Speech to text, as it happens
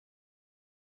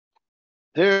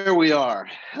There we are.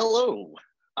 Hello.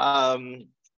 Um,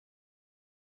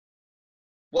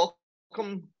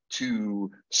 Welcome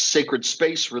to Sacred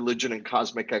Space, Religion and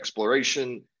Cosmic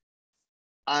Exploration.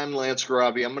 I'm Lance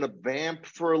Gharavi. I'm going to vamp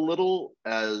for a little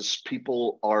as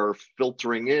people are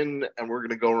filtering in, and we're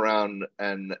going to go around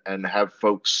and have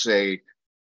folks say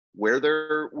where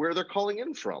they're calling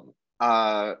in from.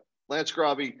 Lance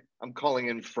Gharavi, I'm calling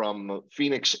in from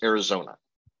Phoenix, Arizona.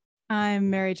 I'm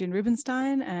Mary Jane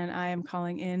Rubenstein, and I am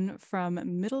calling in from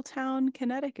Middletown,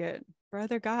 Connecticut.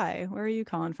 Brother Guy, where are you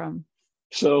calling from?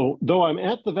 So, though I'm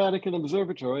at the Vatican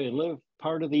Observatory and live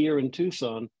part of the year in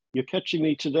Tucson, you're catching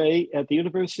me today at the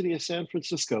University of San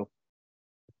Francisco.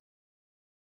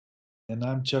 And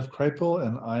I'm Jeff Kripal,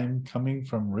 and I'm coming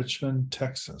from Richmond,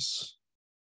 Texas.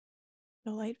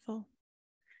 Delightful.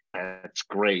 That's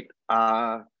great.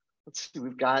 Let's see,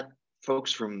 we've got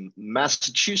folks from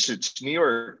Massachusetts, New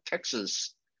York,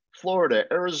 Texas, Florida,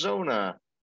 Arizona,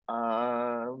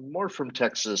 more from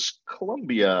Texas,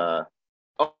 Colombia.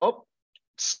 Oh,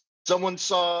 someone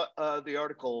saw the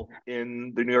article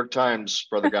in the New York Times,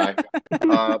 Brother Guy.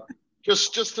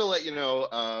 Just to let you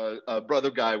know,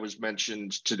 Brother Guy was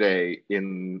mentioned today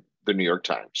in the New York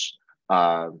Times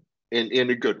in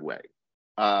a good way.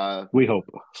 We hope.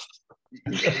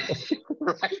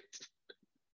 Right.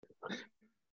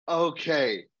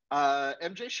 Okay.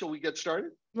 MJ, shall we get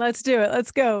started? Let's do it.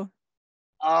 Let's go.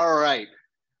 All right.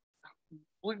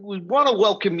 We want to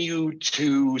welcome you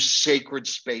to Sacred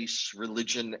Space,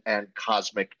 Religion and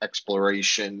Cosmic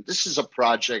Exploration. This is a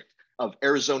project of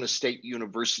Arizona State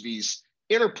University's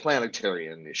Interplanetary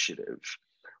Initiative.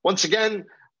 Once again,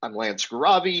 I'm Lance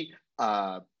Gharavi,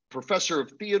 Professor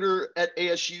of Theater at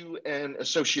ASU and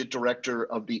Associate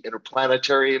Director of the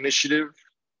Interplanetary Initiative.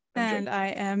 And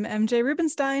I am MJ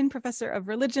Rubenstein, Professor of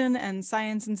Religion and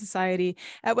Science and Society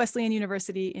at Wesleyan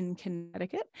University in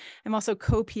Connecticut. I'm also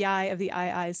co-PI of the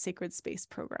II's Sacred Space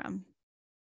program.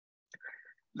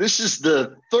 This is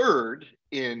the third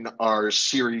in our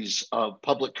series of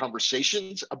public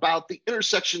conversations about the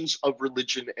intersections of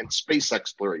religion and space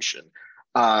exploration.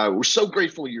 We're so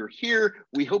grateful you're here.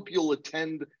 We hope you'll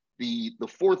attend the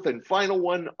fourth and final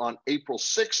one on April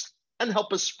 6th. And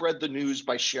help us spread the news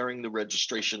by sharing the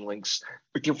registration links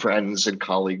with your friends and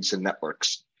colleagues and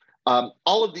networks.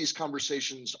 All of these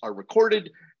conversations are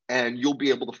recorded, and you'll be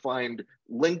able to find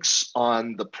links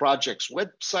on the project's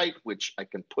website, which I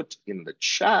can put in the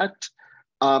chat.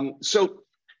 So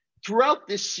throughout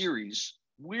this series,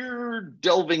 we're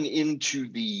delving into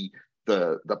the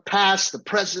past, the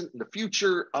present, and the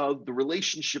future of the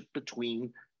relationship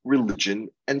between religion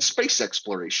and space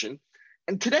exploration.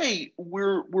 And today,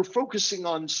 we're focusing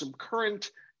on some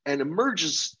current and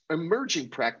emerging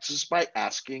practices by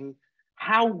asking,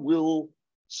 how will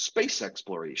space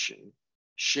exploration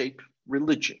shape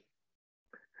religion?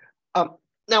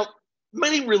 Now,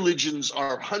 many religions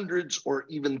are hundreds or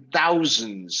even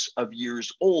thousands of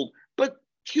years old, but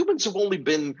humans have only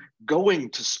been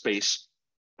going to space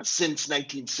since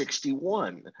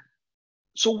 1961.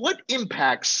 So what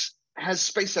impacts has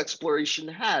space exploration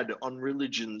had on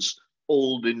religions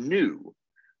old and new?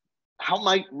 How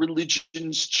might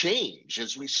religions change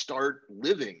as we start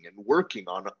living and working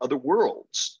on other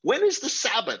worlds? When is the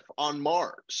Sabbath on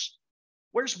Mars?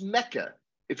 Where's Mecca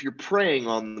if you're praying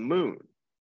on the moon?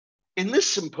 In this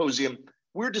symposium,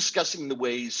 we're discussing the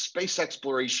ways space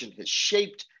exploration has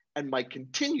shaped and might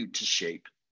continue to shape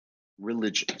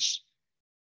religions.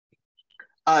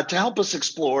 To help us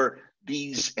explore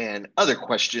these and other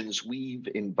questions, we've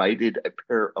invited a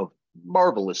pair of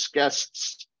marvelous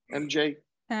guests. MJ?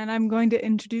 And I'm going to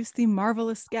introduce the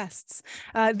marvelous guests.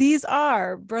 These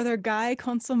are Brother Guy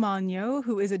Consolmagno,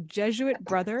 who is a Jesuit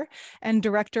brother and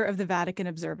director of the Vatican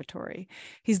Observatory.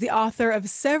 He's the author of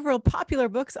several popular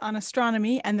books on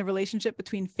astronomy and the relationship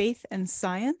between faith and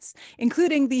science,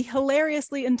 including the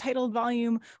hilariously entitled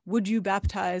volume, Would You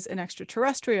Baptize an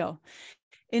Extraterrestrial?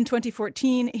 In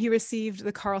 2014, he received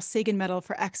the Carl Sagan Medal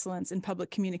for Excellence in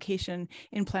Public Communication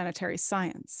in Planetary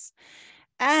Science.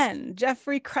 And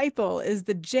Jeffrey Kripal is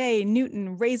the J.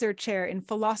 Newton Razor Chair in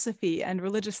Philosophy and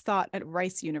Religious Thought at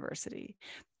Rice University.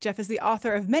 Jeff is the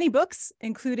author of many books,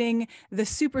 including The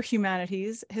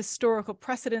Superhumanities, Historical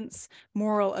Precedents,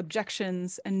 Moral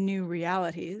Objections, and New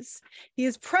Realities. He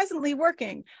is presently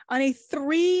working on a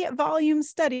 3-volume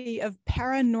study of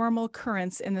paranormal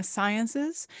currents in the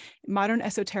sciences, modern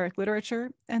esoteric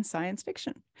literature, and science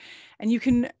fiction. And you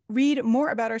can read more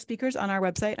about our speakers on our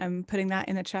website. I'm putting that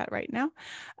in the chat right now.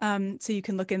 So you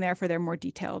can look in there for their more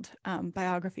detailed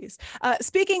biographies.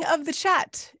 Speaking of the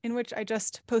chat, in which I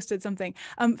just posted something,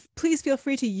 please feel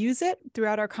free to use it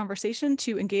throughout our conversation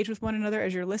to engage with one another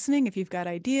as you're listening. If you've got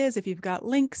ideas, if you've got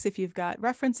links, if you've got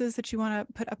references that you want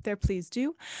to put up there, please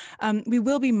do. We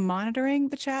will be monitoring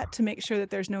the chat to make sure that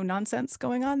there's no nonsense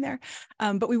going on there,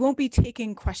 but we won't be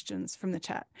taking questions from the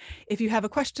chat. If you have a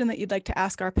question that you'd like to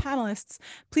ask our panelists,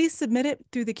 please submit it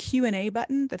through the Q&A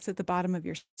button that's at the bottom of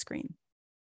your screen.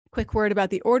 Quick word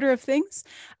about the order of things.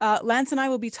 Lance and I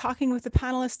will be talking with the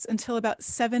panelists until about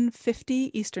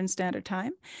 7:50 Eastern Standard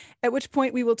Time, at which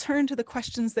point we will turn to the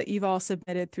questions that you've all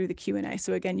submitted through the Q&A.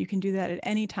 So again, you can do that at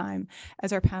any time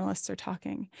as our panelists are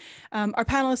talking. Our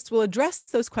panelists will address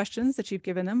those questions that you've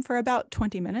given them for about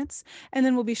 20 minutes, and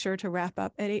then we'll be sure to wrap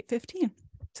up at 8:15.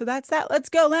 So that's that. Let's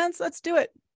go, Lance. Let's do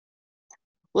it.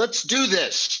 Let's do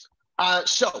this.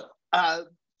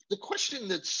 The question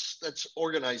that's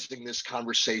organizing this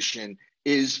conversation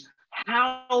is,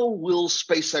 how will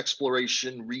space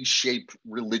exploration reshape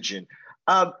religion?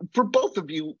 For both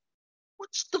of you,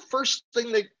 what's the first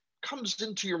thing that comes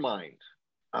into your mind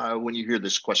when you hear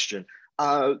this question?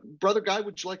 Brother Guy,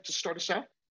 would you like to start us out?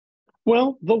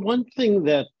 Well, the one thing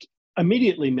that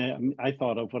immediately I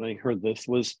thought of when I heard this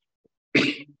was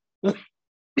a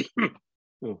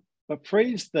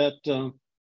phrase that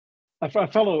a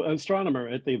fellow astronomer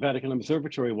at the Vatican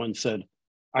Observatory once said,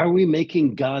 "Are we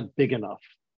making God big enough?"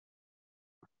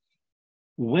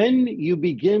 When you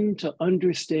begin to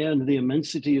understand the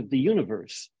immensity of the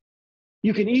universe,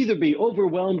 you can either be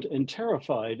overwhelmed and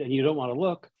terrified and you don't want to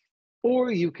look,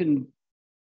 or you can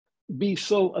be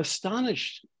so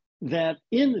astonished that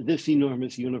in this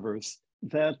enormous universe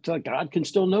that God can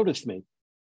still notice me.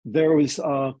 There was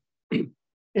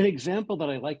an example that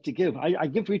I like to give. I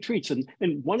give retreats, and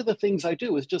one of the things I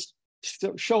do is just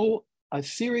show a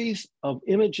series of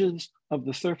images of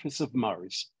the surface of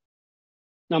Mars.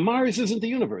 Now, Mars isn't the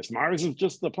universe. Mars is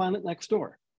just the planet next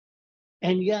door.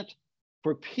 And yet,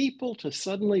 for people to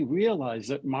suddenly realize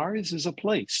that Mars is a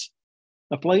place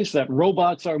that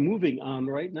robots are moving on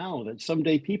right now, that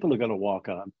someday people are going to walk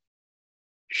on,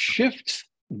 shifts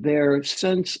their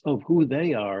sense of who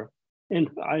they are and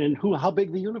how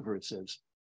big the universe is.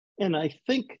 And I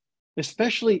think,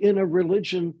 especially in a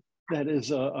religion that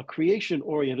is a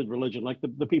creation-oriented religion, like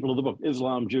the people of the book,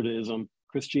 Islam, Judaism,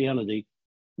 Christianity,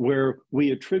 where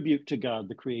we attribute to God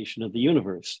the creation of the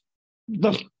universe,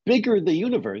 the bigger the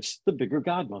universe, the bigger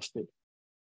God must be.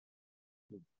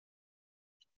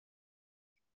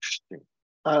 Interesting.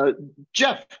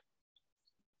 Jeff,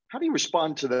 how do you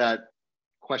respond to that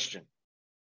question?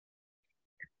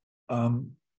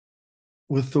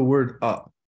 With the word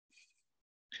up.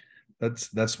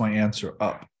 That's my answer,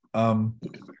 up. I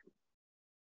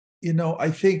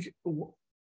think,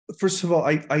 first of all,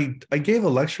 I gave a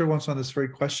lecture once on this very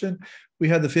question. We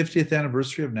had the 50th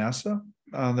anniversary of NASA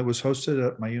that was hosted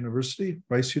at my university,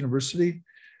 Rice University.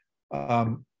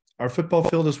 Our football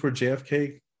field is where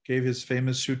JFK gave his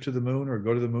famous shoot to the moon or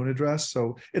go to the moon address.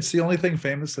 So it's the only thing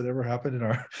famous that ever happened in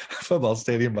our football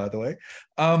stadium, by the way.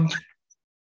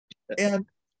 And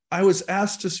I was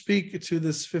asked to speak to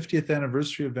this 50th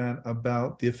anniversary event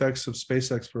about the effects of space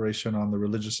exploration on the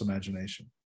religious imagination.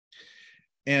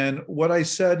 And what I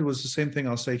said was the same thing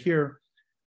I'll say here.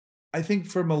 I think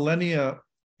for millennia,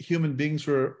 human beings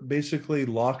were basically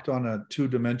locked on a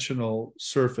two-dimensional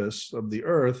surface of the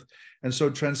Earth. And so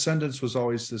transcendence was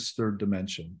always this third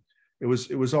dimension. It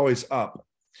was always up.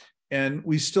 And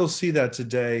we still see that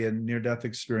today in near-death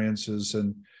experiences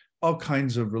and all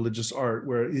kinds of religious art,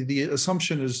 where the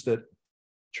assumption is that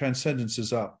transcendence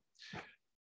is up.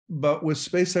 But with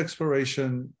space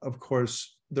exploration, of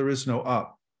course, there is no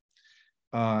up.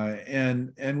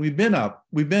 And we've been up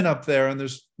there, and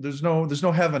there's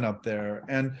no heaven up there.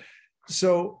 And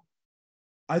so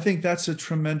I think that's a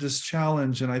tremendous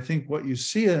challenge. And I think what you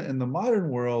see in the modern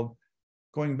world,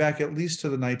 going back at least to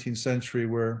the 19th century,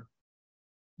 where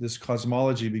this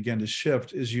cosmology began to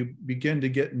shift, is you begin to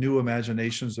get new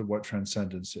imaginations of what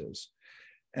transcendence is.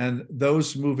 And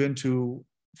those move into,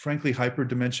 frankly,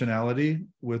 hyperdimensionality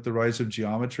with the rise of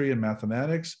geometry and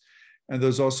mathematics. And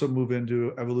those also move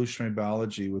into evolutionary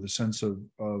biology with a sense of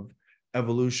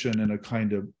evolution in a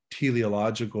kind of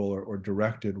teleological or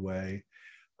directed way.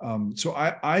 So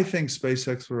I think space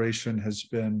exploration has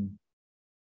been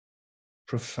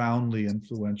profoundly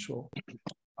influential.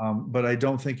 But I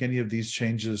don't think any of these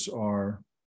changes are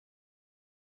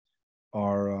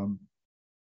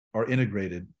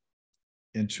integrated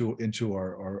into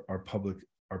our public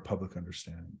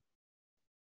understanding.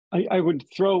 I would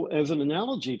throw as an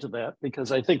analogy to that,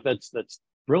 because I think that's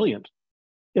brilliant.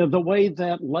 You know, the way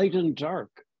that light and dark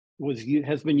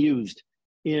has been used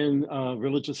in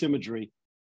religious imagery,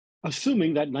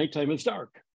 assuming that nighttime is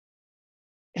dark.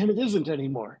 And it isn't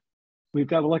anymore. We've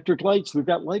got electric lights, we've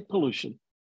got light pollution.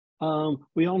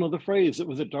 We all know the phrase, it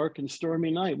was a dark and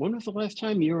stormy night. When was the last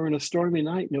time you were in a stormy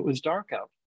night and it was dark out?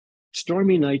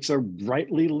 Stormy nights are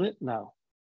brightly lit now.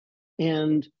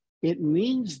 And it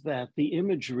means that the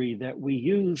imagery that we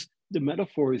use, the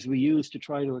metaphors we use to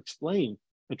try to explain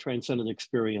a transcendent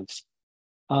experience,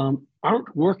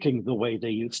 aren't working the way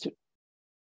they used to.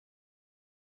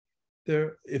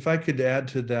 There, if I could add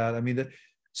to that, I mean,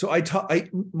 so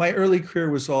my early career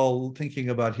was all thinking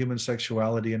about human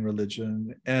sexuality and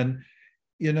religion. And,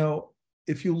 you know,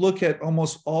 if you look at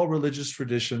almost all religious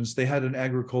traditions, they had an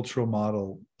agricultural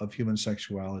model of human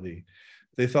sexuality.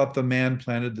 They thought the man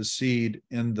planted the seed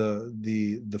in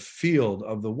the field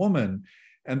of the woman,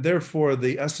 and therefore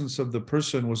the essence of the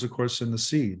person was, of course, in the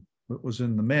seed, it was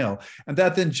in the male. And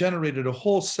that then generated a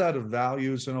whole set of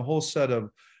values and a whole set of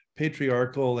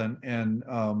patriarchal and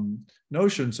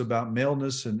notions about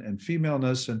maleness and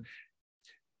femaleness. And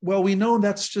well, we know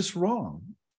that's just wrong.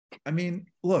 I mean,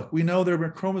 look, we know there are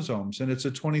chromosomes and it's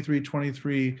a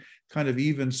 23-23 kind of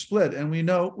even split. And we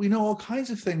know all kinds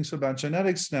of things about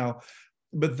genetics now,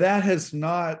 but that has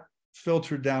not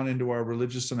filtered down into our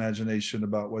religious imagination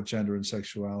about what gender and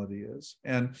sexuality is.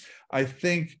 And I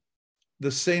think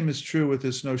the same is true with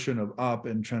this notion of up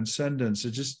and transcendence.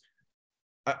 It just,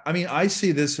 I mean, I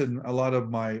see this in a lot of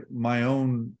my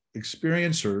own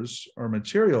experiencers or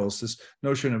materials, this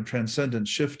notion of transcendent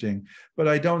shifting, but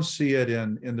I don't see it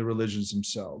in the religions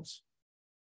themselves.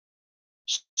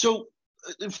 So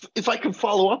if I could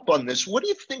follow up on this, what do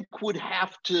you think would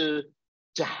have to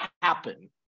happen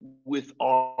with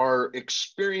our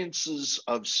experiences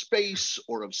of space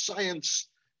or of science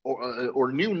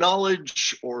or new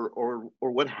knowledge or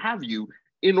what have you,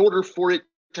 in order for it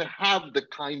to have the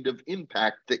kind of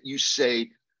impact that you say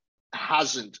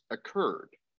hasn't occurred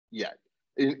yet,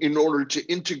 in order to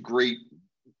integrate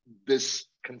this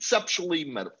conceptually,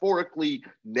 metaphorically,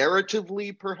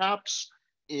 narratively, perhaps,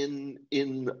 in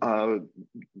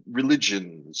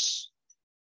religions?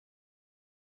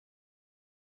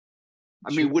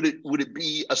 I mean, would it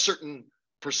be a certain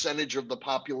percentage of the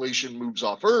population moves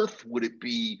off Earth? Would it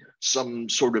be some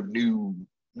sort of new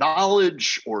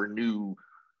knowledge or new,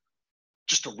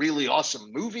 just a really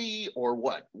awesome movie, or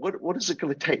what? What is it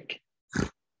going to take?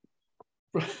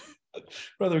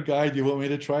 Brother Guy, do you want me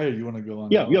to try, or you want to go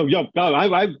on? Yeah. No,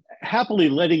 I'm happily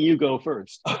letting you go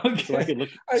first, okay.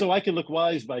 so I can look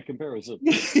wise by comparison.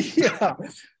 Yeah.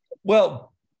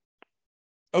 Well,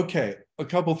 okay. A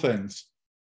couple things,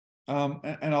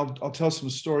 and I'll tell some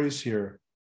stories here.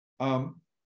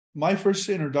 My first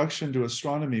introduction to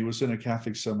astronomy was in a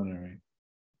Catholic seminary.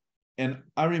 And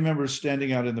I remember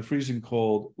standing out in the freezing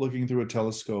cold, looking through a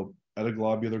telescope at a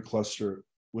globular cluster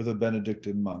with a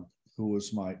Benedictine monk who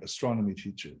was my astronomy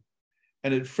teacher.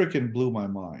 And it frickin' blew my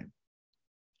mind.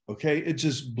 Okay, it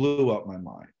just blew up my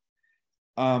mind.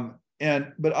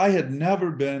 But I had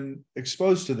never been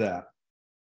exposed to that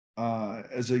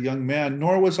as a young man,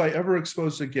 nor was I ever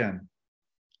exposed again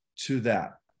to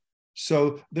that.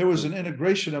 So there was an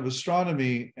integration of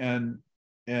astronomy and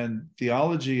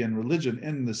theology and religion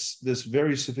in this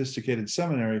very sophisticated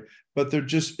seminary, but there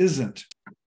just isn't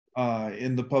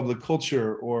in the public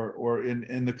culture or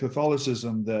in the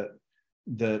Catholicism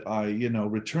that I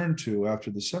returned to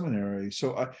after the seminary.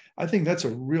 So I think that's a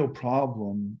real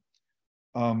problem.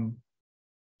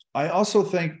 I also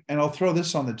think, and I'll throw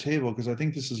this on the table because I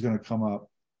think this is going to come up,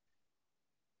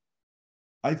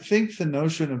 I think the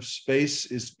notion of space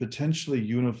is potentially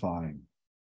unifying.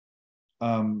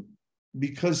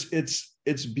 Because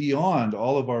it's beyond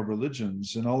all of our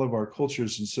religions and all of our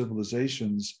cultures and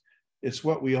civilizations. It's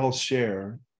what we all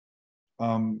share.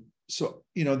 So,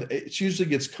 it usually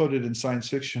gets coded in science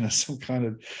fiction as some kind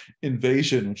of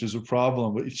invasion, which is a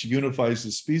problem, which unifies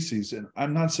the species. And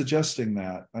I'm not suggesting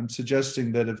that. I'm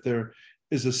suggesting that if there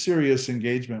is a serious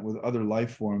engagement with other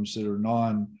life forms that are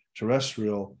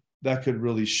non-terrestrial, that could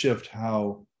really shift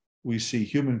how we see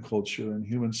human culture and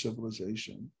human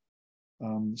civilization.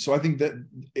 So I think that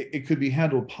it could be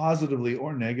handled positively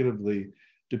or negatively,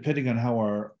 depending on how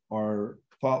our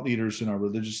thought leaders and our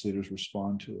religious leaders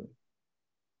respond to it.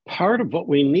 Part of what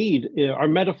we need are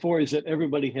metaphors that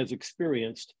everybody has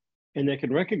experienced and they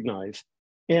can recognize.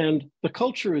 And the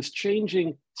culture is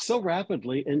changing so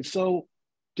rapidly and so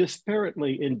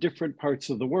disparately in different parts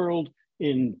of the world,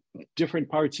 in different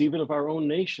parts even of our own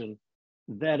nation,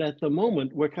 that at the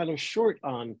moment we're kind of short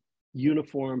on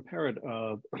uniform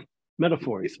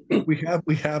metaphors. We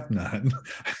have none.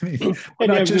 I mean, And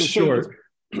not just short.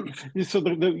 So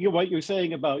what you're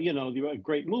saying about, the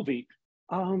great movie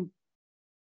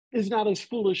is not as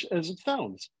foolish as it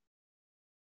sounds.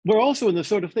 We're also in the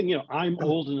sort of thing, I'm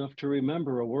old enough to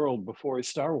remember a world before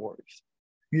Star Wars.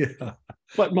 Yeah.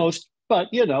 But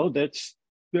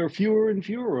there are fewer and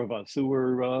fewer of us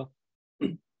who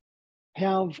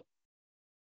have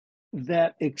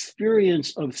that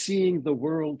experience of seeing the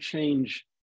world change.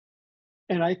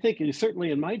 And I think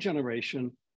certainly in my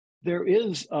generation, there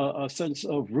is a sense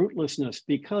of rootlessness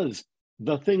because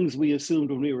the things we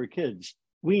assumed when we were kids,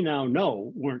 we now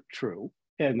know weren't true,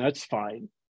 and that's fine.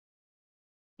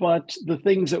 But the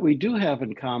things that we do have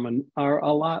in common are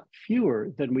a lot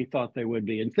fewer than we thought they would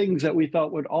be, and things that we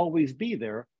thought would always be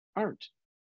there aren't,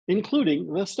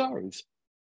 including the stars.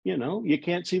 You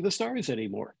can't see the stars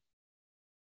anymore.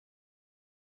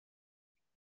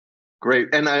 Great,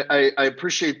 and I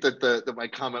appreciate that my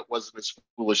comment wasn't as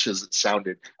foolish as it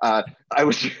sounded. I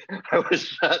was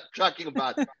talking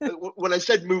about when I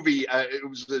said movie, it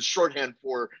was a shorthand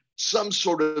for some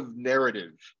sort of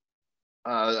narrative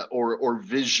or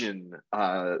vision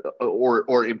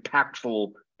or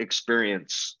impactful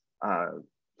experience.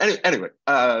 Anyway,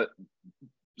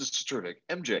 this is terrific.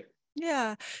 MJ.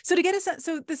 Yeah. So to get a sense,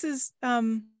 so this is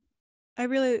I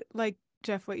really like,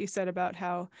 Jeff, what you said about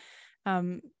how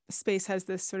space has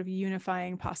this sort of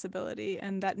unifying possibility,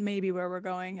 and that may be where we're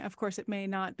going. Of course, it may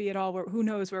not be at all. Who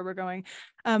knows where we're going?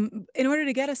 In order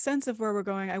to get a sense of where we're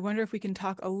going, I wonder if we can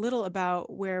talk a little about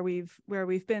where we've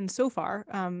been so far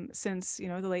since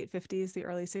the late 50s, the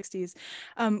early 60s.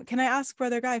 Can I ask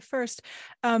Brother Guy first?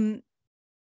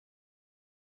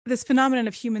 This phenomenon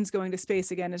of humans going to space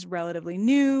again is relatively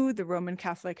new. The Roman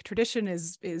Catholic tradition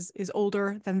is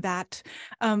older than that.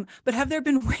 But have there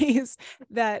been ways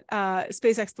that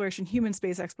space exploration, human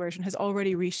space exploration, has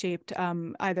already reshaped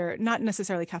either not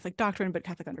necessarily Catholic doctrine, but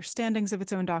Catholic understandings of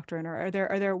its own doctrine? Or are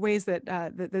there ways that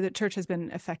the church has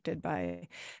been affected by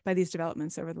these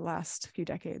developments over the last few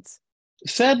decades?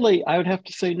 Sadly, I would have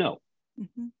to say no.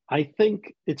 Mm-hmm. I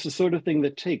think it's the sort of thing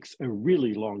that takes a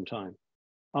really long time.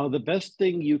 The best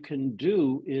thing you can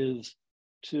do is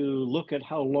to look at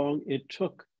how long it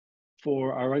took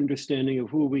for our understanding of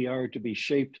who we are to be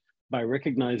shaped by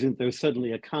recognizing there's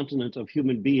suddenly a continent of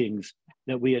human beings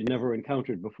that we had never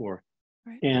encountered before.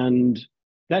 Right. And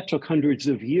that took hundreds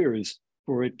of years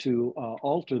for it to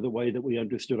alter the way that we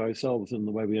understood ourselves and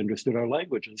the way we understood our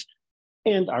languages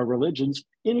and our religions,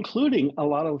 including a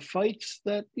lot of fights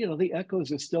that, the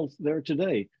echoes are still there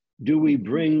today. Do we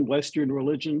bring Western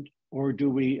religion, or do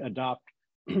we adopt,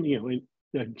 the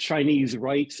Chinese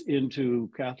rites into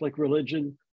Catholic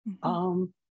religion? Mm-hmm.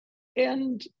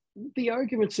 And the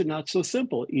arguments are not so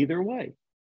simple either way.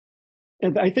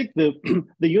 And I think the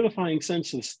unifying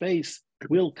sense of space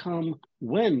will come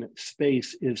when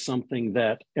space is something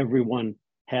that everyone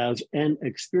has an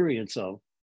experience of,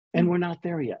 and we're not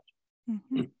there yet.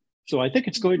 Mm-hmm. So I think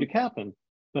it's going to happen,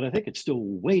 but I think it's still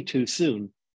way too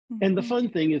soon. Mm-hmm. And the fun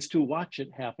thing is to watch it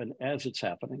happen as it's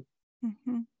happening.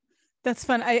 Mm-hmm. That's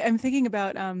fun. I'm thinking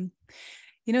about,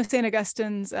 St.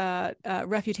 Augustine's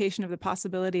refutation of the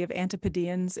possibility of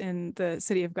Antipodeans in the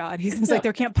city of God. He's like,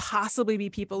 there can't possibly be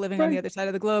people living on the other side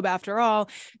of the globe. After all,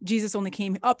 Jesus only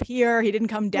came up here. He didn't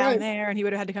come down there, and he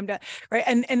would have had to come down. Right.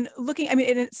 And looking, and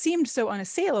it seemed so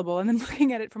unassailable. And then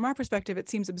looking at it from our perspective, it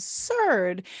seems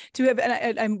absurd to have,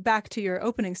 and I'm back to your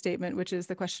opening statement, which is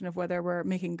the question of whether we're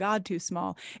making God too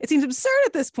small. It seems absurd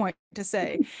at this point to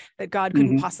say that God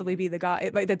couldn't possibly be the God,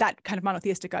 that kind of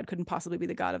monotheistic God couldn't possibly be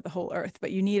the God of the whole earth.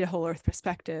 But you need a whole earth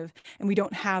perspective, and we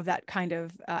don't have that kind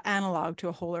of analog to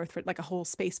a whole earth, like a whole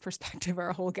space perspective or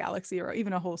a whole galaxy or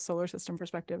even a whole solar system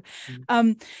perspective.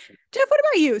 Jeff, what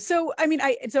about you? So I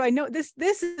know this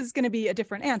is going to be a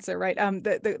different answer, right?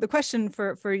 The question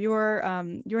for your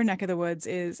neck of the woods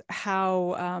is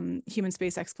how human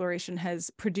space exploration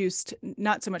has produced,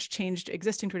 not so much changed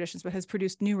existing traditions, but has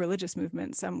produced new religious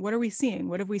movements. What are we seeing?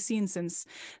 What have we seen since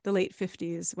the late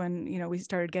 50s when we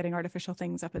started getting artificial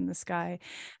things up in the sky?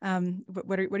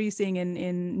 What are you seeing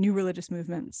in new religious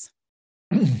movements?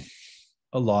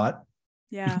 A lot.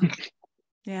 Yeah.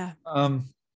 Yeah.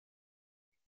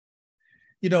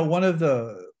 One of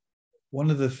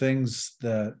the things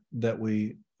that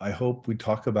I hope we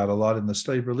talk about a lot in the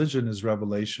study of religion is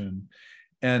revelation.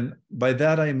 And by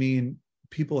that, I mean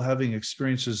people having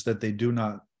experiences that they do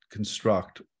not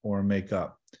construct or make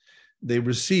up. They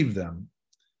receive them.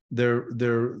 They're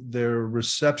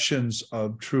receptions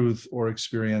of truth or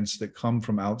experience that come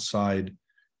from outside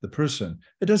the person.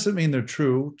 It doesn't mean they're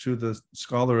true to the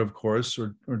scholar, of course,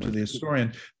 or to the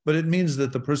historian, but it means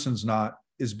that the person's not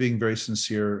is being very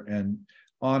sincere and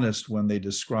honest when they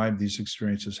describe these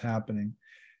experiences happening.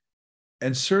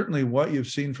 And certainly what you've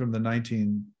seen from the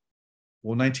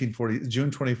 1940,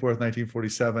 June 24th,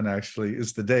 1947 actually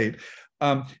is the date.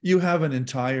 You have an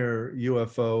entire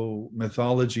UFO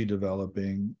mythology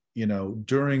developing,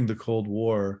 during the Cold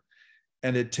War,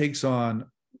 and it takes on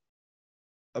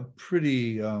a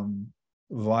pretty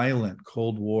violent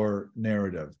Cold War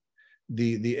narrative.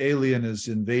 The alien is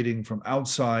invading from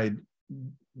outside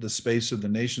the space of the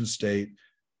nation state,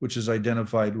 which is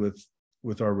identified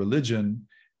with our religion,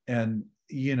 and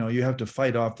you have to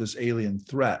fight off this alien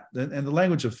threat. And the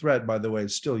language of threat, by the way,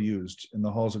 is still used in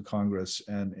the halls of Congress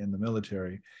and in the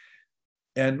military.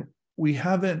 And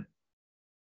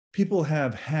people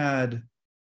have had,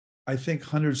 I think,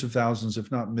 hundreds of thousands,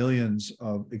 if not millions,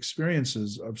 of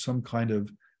experiences of some kind of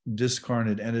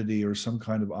discarnate entity or some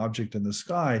kind of object in the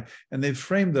sky. And they've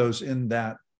framed those in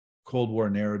that Cold War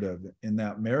narrative, in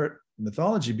that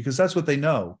mythology, because that's what they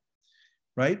know.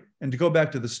 Right? And to go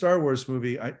back to the Star Wars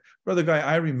movie, Brother Guy,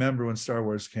 I remember when Star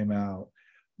Wars came out,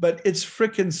 but it's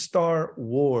frickin' Star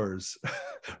Wars,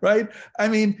 right? I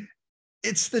mean,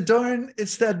 it's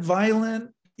that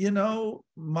violent,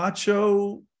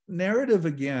 macho narrative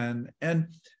again. And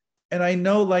I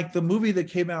know, like, the movie that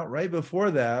came out right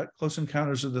before that, Close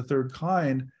Encounters of the Third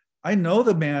Kind, I know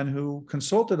the man who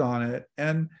consulted on it,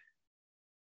 and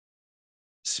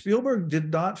Spielberg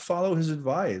did not follow his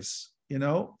advice,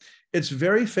 It's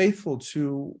very faithful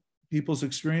to people's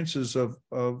experiences of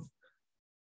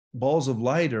balls of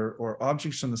light or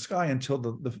objects in the sky until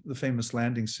the famous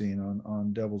landing scene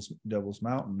on Devil's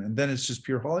Mountain, and then it's just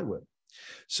pure Hollywood.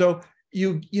 So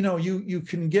you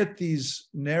can get these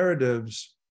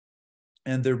narratives,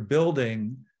 and they're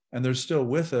building, and they're still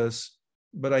with us.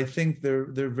 But I think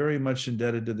they're very much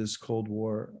indebted to this Cold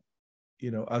War,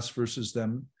 us versus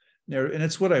them. And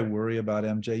it's what I worry about,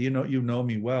 MJ. You know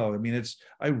me well. I mean,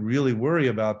 I really worry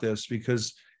about this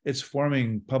because it's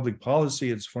forming public policy,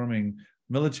 it's forming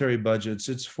military budgets,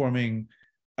 it's forming,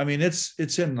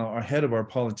 it's in our head of our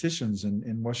politicians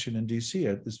in Washington, D.C.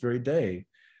 at this very day.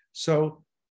 So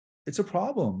it's a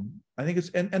problem. I think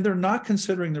and they're not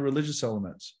considering the religious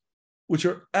elements, which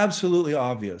are absolutely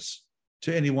obvious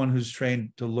to anyone who's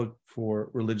trained to look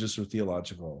for religious or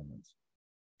theological elements.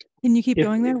 Can you keep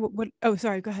going there? What? Oh,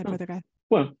 sorry. Go ahead, Brother Guy.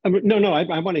 Well, no.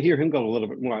 I want to hear him go a little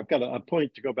bit more. I've got a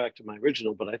point to go back to my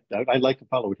original, but I'd like to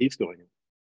follow what he's going.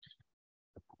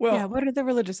 Well, yeah. What are the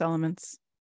religious elements?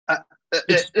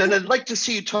 And I'd like to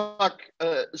see you talk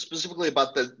specifically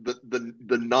about the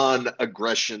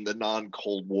non-aggression, the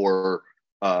non-Cold War,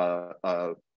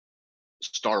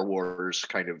 Star Wars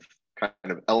kind of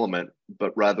element,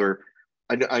 but rather,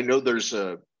 I know there's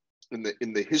in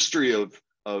the history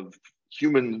of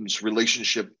humans'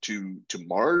 relationship to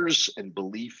Mars and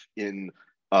belief in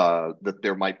that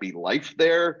there might be life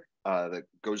there, that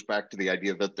goes back to the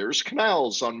idea that there's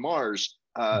canals on Mars.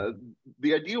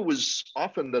 The idea was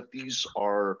often that these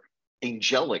are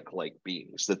angelic-like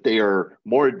beings, that they are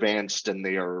more advanced and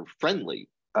they are friendly.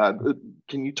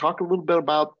 Can you talk a little bit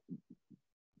about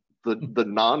the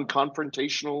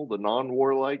non-confrontational, the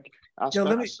non-warlike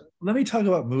aspects? Let me talk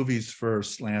about movies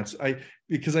first, Lance.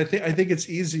 Because I think it's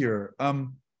easier.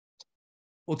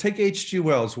 We'll take H.G.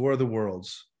 Wells' War of the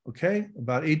Worlds. Okay,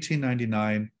 about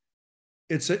 1899.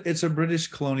 It's a British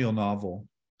colonial novel.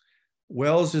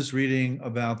 Wells is reading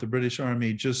about the British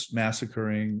Army just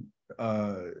massacring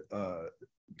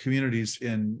communities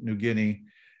in New Guinea,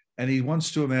 and he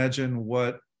wants to imagine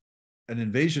what an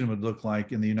invasion would look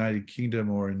like in the United Kingdom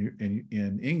or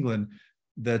in England.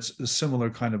 That's a similar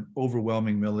kind of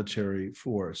overwhelming military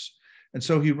force. And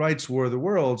so he writes War of the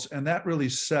Worlds, and that really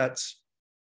sets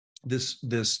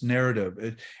this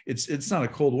narrative. It's not a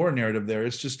Cold War narrative there.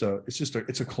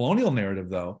 It's a colonial narrative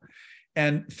though.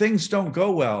 And things don't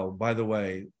go well, by the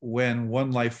way, when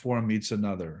one life form meets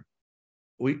another.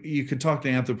 You can talk to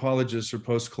anthropologists or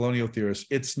post-colonial theorists.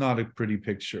 It's not a pretty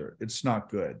picture. It's not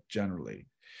good generally.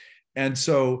 And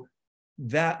so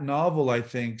that novel, I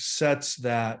think, sets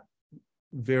that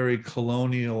very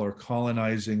colonial or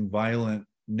colonizing, violent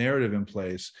narrative in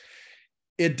place.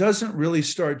 It doesn't really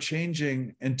start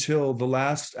changing until the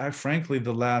last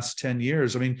 10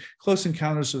 years. I mean, Close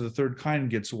Encounters of the Third Kind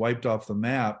gets wiped off the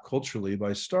map culturally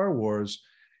by Star Wars.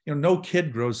 No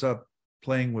kid grows up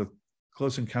playing with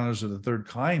Close Encounters of the Third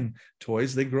Kind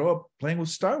toys. They grow up playing with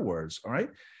Star Wars, all right?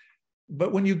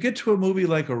 But when you get to a movie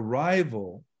like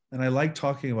Arrival, and I like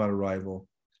talking about Arrival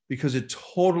because it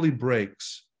totally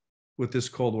breaks with this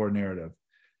Cold War narrative.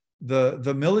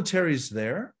 The military's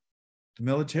there,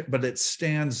 but it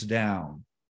stands down.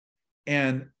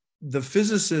 And the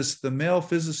physicist, the male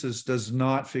physicist, does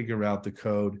not figure out the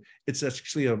code. It's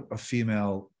actually a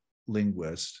female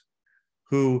linguist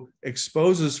who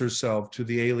exposes herself to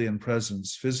the alien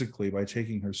presence physically by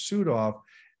taking her suit off,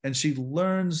 and she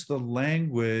learns the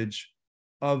language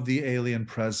of the alien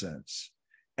presence.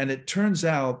 And it turns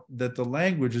out that the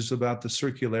language is about the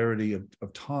circularity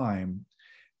of time.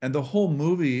 And the whole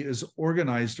movie is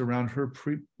organized around her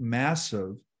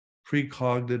massive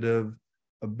precognitive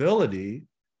ability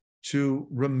to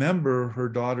remember her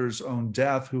daughter's own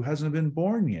death, who hasn't been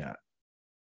born yet.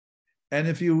 And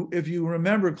if you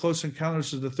remember Close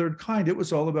Encounters of the Third Kind, it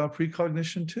was all about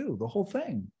precognition too, the whole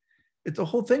thing. The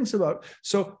whole thing's about,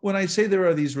 so when I say there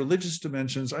are these religious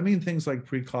dimensions, I mean things like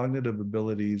precognitive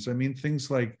abilities. I mean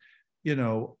things like,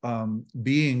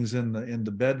 beings in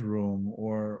the bedroom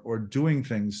or doing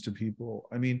things to people.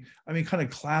 I mean kind of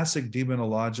classic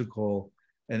demonological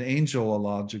and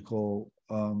angelological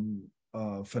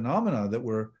phenomena that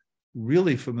we're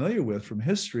really familiar with from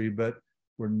history, but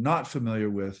we're not familiar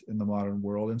with in the modern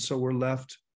world. And so we're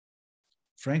left,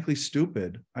 frankly,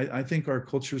 stupid. I think our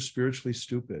culture is spiritually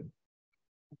stupid.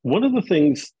 One of the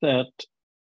things that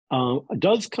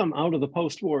does come out of the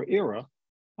post-war era,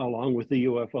 along with the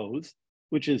UFOs,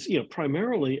 which is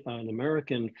primarily an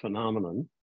American phenomenon.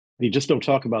 You just don't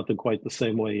talk about them quite the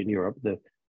same way in Europe.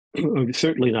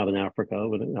 Certainly not in Africa,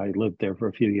 when I lived there for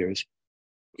a few years.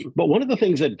 But one of the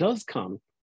things that does come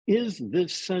is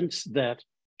this sense that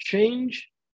change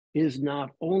is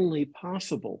not only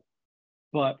possible,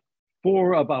 but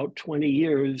for about 20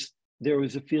 years, there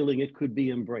was a feeling it could be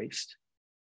embraced.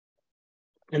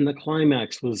 And the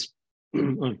climax was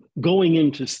going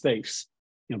into space.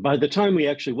 By the time we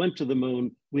actually went to the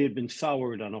moon, we had been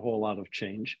soured on a whole lot of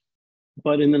change.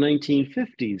 But in the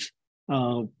 1950s,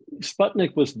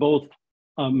 Sputnik was both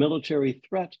a military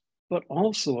threat, but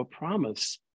also a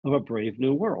promise of a brave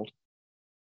new world.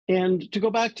 And to go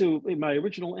back to my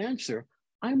original answer,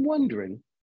 I'm wondering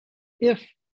if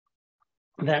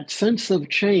that sense of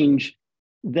change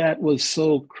that was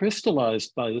so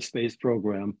crystallized by the space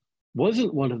program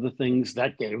wasn't one of the things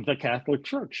that gave the Catholic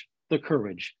Church the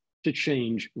courage to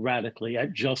change radically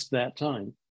at just that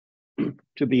time,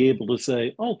 to be able to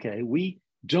say, okay, we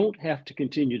don't have to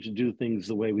continue to do things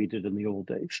the way we did in the old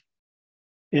days.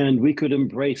 And we could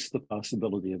embrace the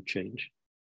possibility of change.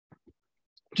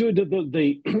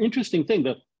 The interesting thing,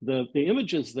 the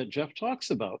images that Jeff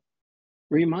talks about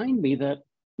remind me that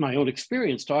my own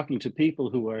experience talking to people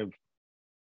who have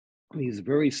these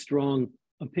very strong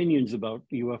opinions about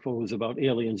UFOs, about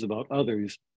aliens, about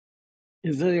others,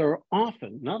 is they are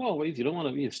often, not always, you don't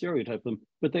want to stereotype them,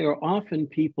 but they are often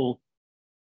people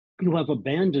who have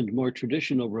abandoned more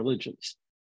traditional religions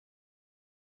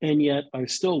and yet are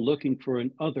still looking for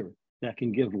an other that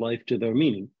can give life to their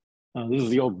meaning. This is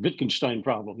the old Wittgenstein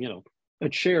problem, a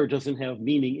chair doesn't have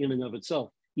meaning in and of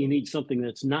itself. You need something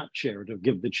that's not chair to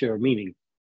give the chair meaning.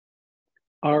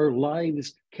 Our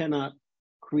lives cannot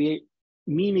create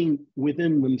meaning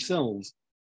within themselves.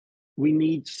 We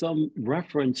need some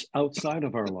reference outside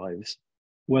of our lives,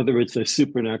 whether it's a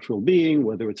supernatural being,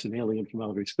 whether it's an alien from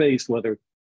outer space, whether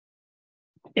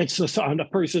it's a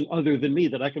person other than me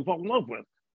that I can fall in love with,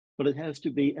 but it has to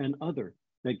be an other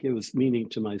that gives meaning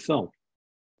to myself.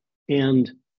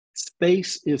 And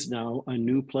space is now a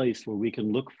new place where we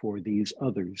can look for these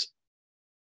others.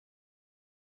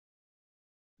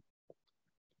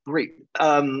 Great.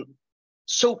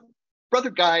 So,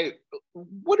 Brother Guy,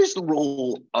 what is the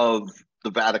role of the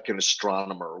Vatican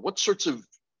astronomer? What sorts of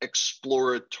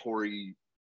exploratory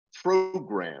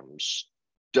programs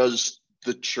does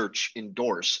the church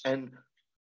endorse? And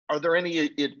are there any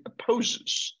it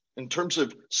opposes in terms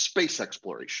of space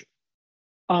exploration?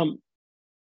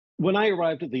 When I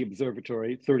arrived at the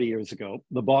observatory 30 years ago,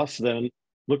 the boss then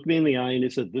looked me in the eye and he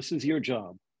said, "This is your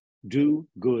job. Do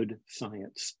good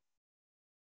science."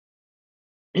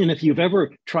 And if you've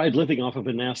ever tried living off of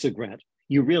a NASA grant,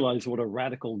 you realize what a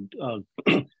radical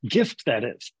gift that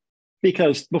is.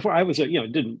 Because before I was,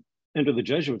 didn't enter the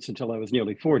Jesuits until I was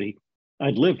nearly 40.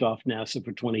 I'd lived off NASA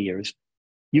for 20 years.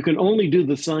 You can only do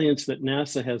the science that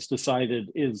NASA has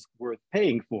decided is worth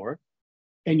paying for.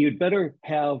 And you'd better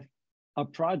have a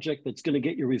project that's going to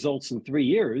get your results in 3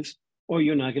 years, or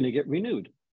you're not going to get renewed.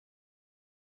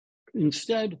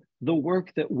 Instead, the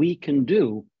work that we can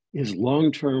do is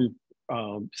long-term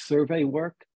survey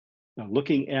work,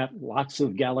 looking at lots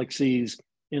of galaxies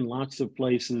in lots of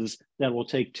places that will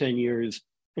take 10 years.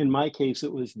 In my case,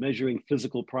 it was measuring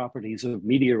physical properties of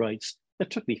meteorites. That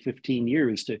took me 15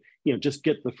 years to just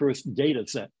get the first data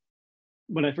set.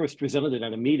 When I first presented it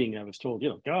at a meeting, I was told,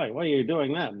 Guy, why are you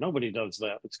doing that? Nobody does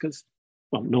that. It's because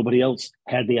well, nobody else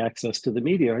had the access to the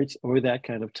media arts or that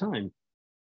kind of time.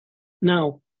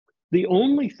 Now, the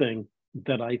only thing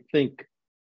that I think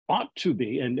ought to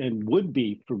be and would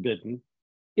be forbidden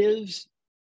is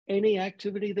any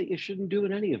activity that you shouldn't do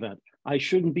in any event. I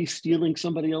shouldn't be stealing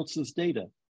somebody else's data.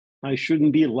 I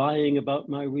shouldn't be lying about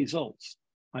my results.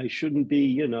 I shouldn't be,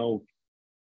 you know,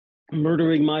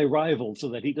 murdering my rival so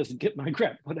that he doesn't get my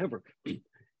crap, whatever.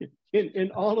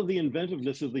 In all of the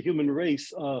inventiveness of the human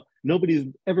race, nobody's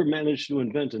ever managed to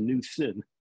invent a new sin.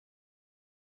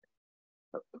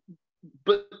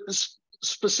 But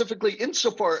specifically,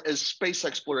 insofar as space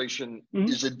exploration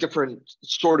is a different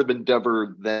sort of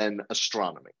endeavor than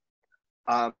astronomy,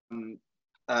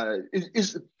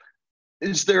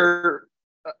 is there?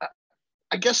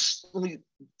 I guess let me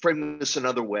frame this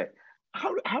another way.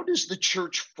 How does the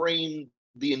church frame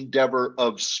the endeavor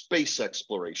of space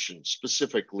exploration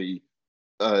specifically,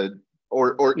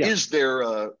 or is there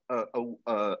a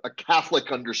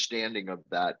Catholic understanding of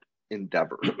that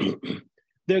endeavor?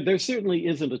 There certainly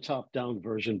isn't a top-down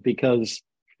version, because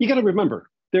you got to remember,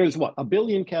 there's what, 1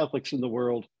 billion Catholics in the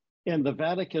world, and the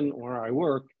Vatican, where I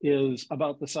work, is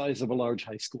about the size of a large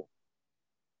high school.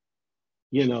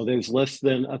 You know, there's less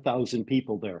than 1,000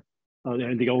 people there.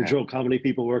 And the old joke, how many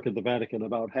people work at the Vatican?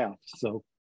 About half. So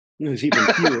there's even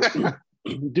fewer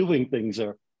doing things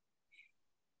there.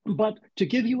 But to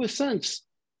give you a sense,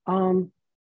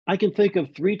 I can think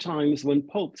of 3 times when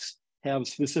popes have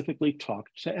specifically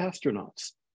talked to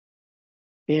astronauts.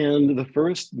 And the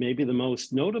first, maybe the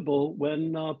most notable,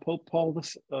 when Pope Paul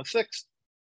VI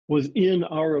was in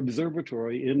our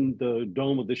observatory in the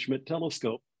dome of the Schmidt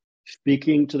telescope,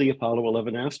 speaking to the Apollo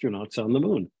 11 astronauts on the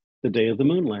moon, the day of the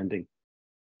moon landing.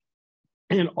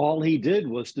 And all he did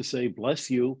was to say, bless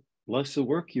you, bless the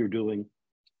work you're doing,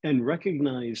 and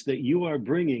recognize that you are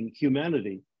bringing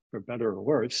humanity, for better or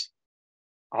worse,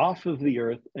 off of the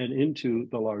earth and into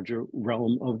the larger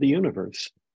realm of the universe.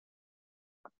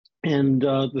 And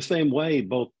the same way,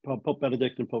 both Pope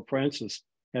Benedict and Pope Francis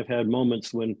have had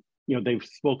moments when, you know, they've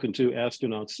spoken to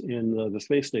astronauts in the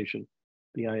space station,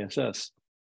 the ISS.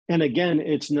 And again,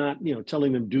 it's not, you know,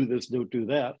 telling them do this, don't do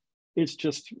that. It's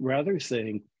just rather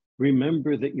saying,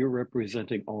 remember that you're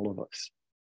representing all of us.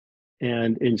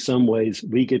 And in some ways,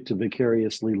 we get to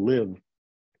vicariously live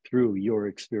through your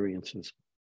experiences.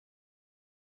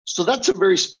 So that's a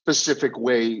very specific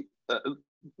way,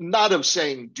 not of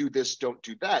saying do this, don't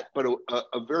do that, but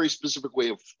a very specific way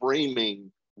of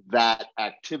framing that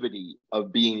activity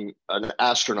of being an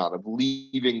astronaut, of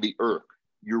leaving the Earth.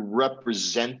 You're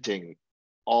representing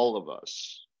all of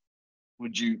us.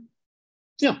 Would you?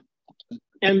 Yeah.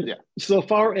 And so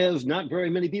far as not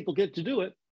very many people get to do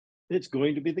it, it's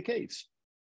going to be the case.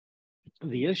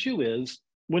 The issue is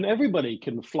when everybody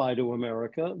can fly to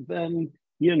America, then,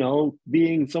 you know,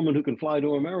 being someone who can fly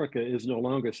to America is no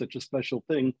longer such a special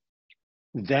thing.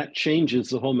 That changes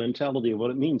the whole mentality of what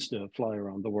it means to fly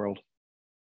around the world.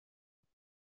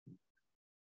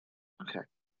 Okay.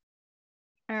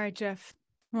 All right, Jeff,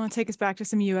 I want to take us back to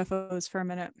some UFOs for a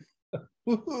minute.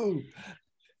 Woohoo!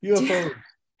 UFOs.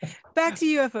 Back to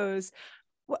UFOs.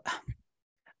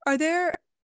 Are there?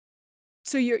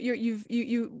 So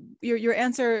your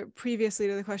answer previously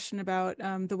to the question about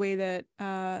the way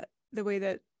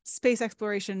that space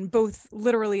exploration, both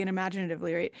literally and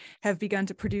imaginatively, right, have begun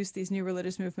to produce these new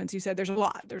religious movements. You said there's a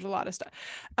lot of stuff.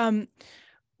 Can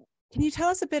you tell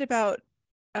us a bit about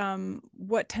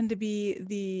what tend to be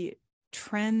the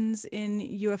trends in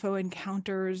UFO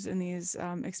encounters and these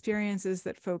experiences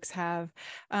that folks have,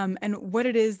 and what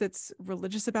it is that's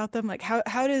religious about them? Like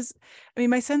how does, I mean,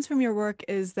 my sense from your work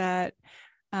is that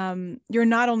you're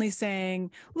not only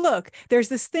saying, look, there's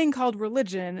this thing called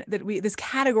religion this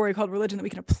category called religion that we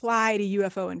can apply to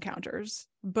UFO encounters,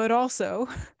 but also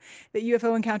that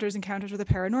UFO encounters with the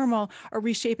paranormal are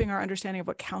reshaping our understanding of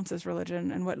what counts as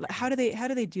religion and how do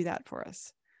they do that for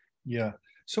us? Yeah.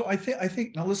 So I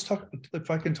think now let's talk, if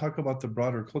I can talk about the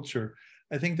broader culture.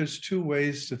 I think there's 2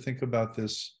 ways to think about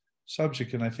this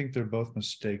subject, and I think they're both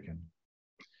mistaken.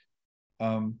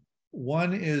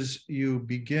 One is you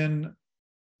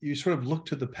sort of look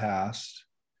to the past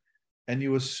and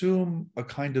you assume a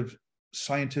kind of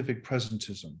scientific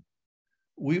presentism.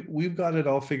 We've got it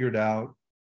all figured out.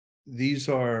 These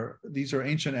are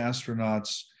ancient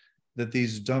astronauts that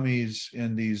these dummies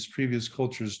in these previous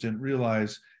cultures didn't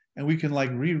realize. And we can like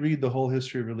reread the whole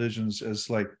history of religions as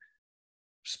like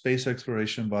space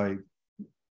exploration by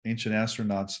ancient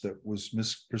astronauts that was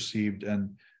misperceived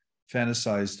and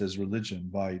fantasized as religion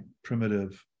by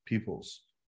primitive peoples.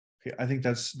 Okay, I think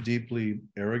that's deeply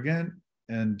arrogant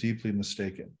and deeply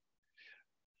mistaken.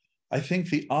 I think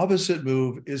the opposite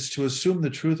move is to assume the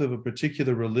truth of a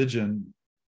particular religion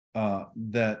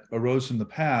that arose in the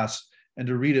past and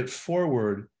to read it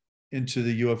forward into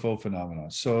the UFO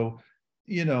phenomena. So,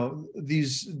 you know,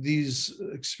 these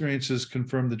experiences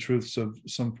confirm the truths of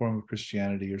some form of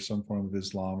Christianity or some form of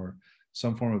Islam or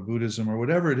some form of Buddhism or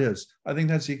whatever it is. I think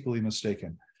that's equally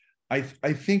mistaken. I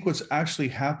think what's actually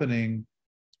happening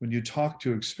when you talk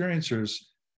to experiencers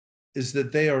is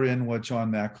that they are in what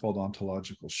John Mack called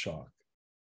ontological shock.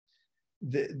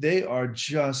 They are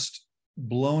just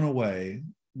blown away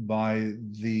by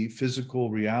the physical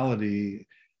reality,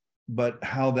 but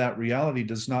how that reality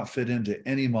does not fit into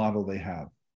any model they have,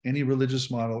 any religious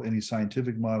model, any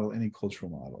scientific model, any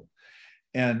cultural model.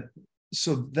 And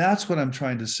so that's what I'm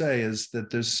trying to say, is that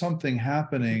there's something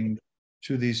happening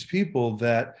to these people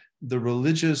that the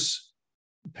religious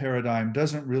paradigm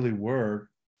doesn't really work,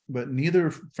 but neither,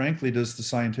 frankly, does the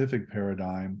scientific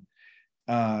paradigm.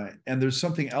 And there's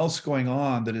something else going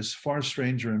on that is far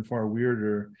stranger and far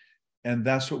weirder. And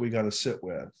that's what we got to sit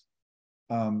with.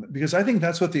 Because I think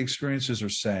that's what the experiencers are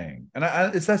saying. And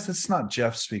that's not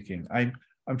Jeff speaking.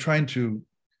 I'm trying to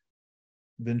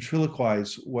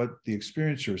ventriloquize what the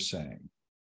experiencer is saying.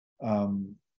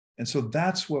 And so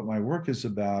that's what my work is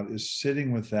about, is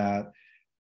sitting with that.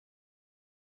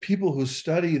 People who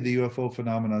study the UFO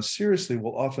phenomena seriously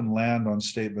will often land on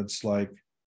statements like,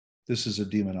 this is a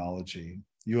demonology.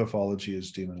 Ufology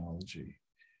is demonology.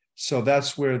 So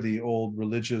that's where the old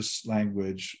religious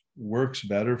language works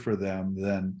better for them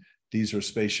than these are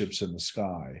spaceships in the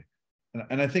sky.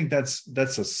 And I think that's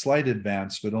a slight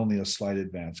advance, but only a slight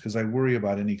advance, because I worry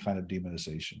about any kind of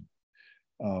demonization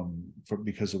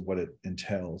because of what it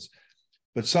entails.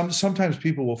 But sometimes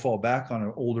people will fall back on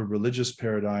an older religious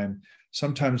paradigm.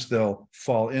 Sometimes they'll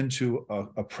fall into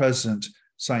a present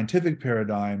scientific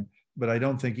paradigm, but I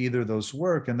don't think either of those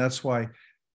work. And that's why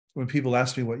when people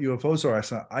ask me what UFOs are, I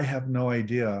say, I have no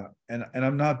idea. And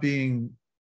I'm not being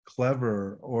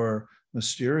clever or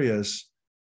mysterious.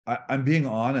 I'm being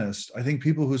honest. I think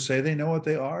people who say they know what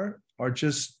they are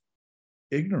just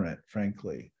ignorant,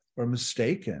 frankly, or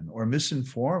mistaken or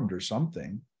misinformed or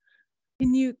something.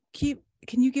 Can you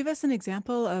give us an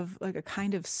example of like a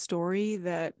kind of story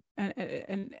that,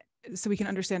 and so we can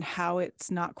understand how it's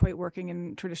not quite working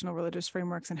in traditional religious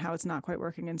frameworks and how it's not quite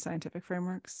working in scientific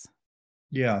frameworks?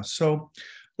 Yeah, so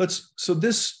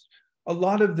a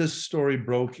lot of this story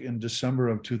broke in December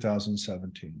of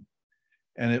 2017,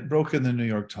 and it broke in the New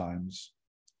York Times.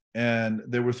 And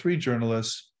there were three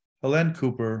journalists, Helene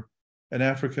Cooper, an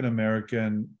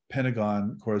African-American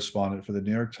Pentagon correspondent for the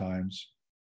New York Times,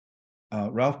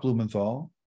 Ralph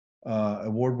Blumenthal,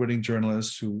 award-winning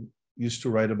journalist who used to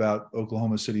write about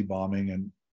Oklahoma City bombing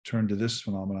and turned to this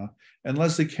phenomena, and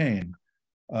Leslie Kean,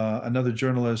 another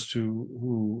journalist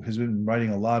who has been writing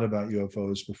a lot about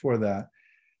UFOs before that.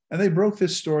 And they broke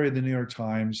this story in the New York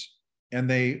Times, and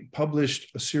they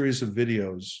published a series of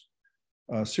videos,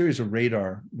 a series of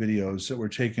radar videos that were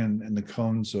taken in the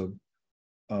cones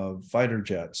of fighter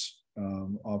jets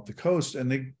off the coast.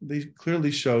 And they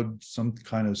clearly showed some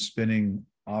kind of spinning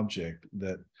object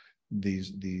that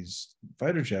these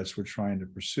fighter jets were trying to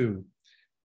pursue.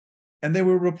 And they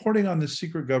were reporting on the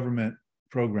secret government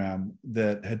program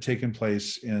that had taken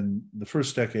place in the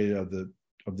first decade of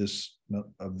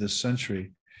this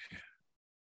century.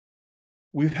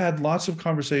 We've had lots of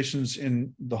conversations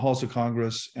in the halls of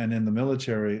Congress and in the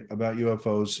military about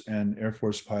UFOs and Air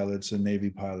Force pilots and Navy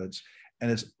pilots,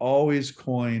 and it's always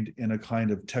coined in a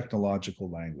kind of technological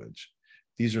language.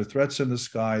 These are threats in the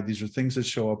sky. These are things that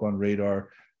show up on radar.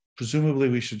 Presumably,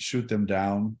 we should shoot them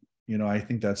down. You know, I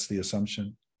think that's the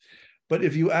assumption. But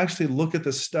if you actually look at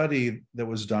the study that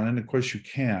was done, and of course you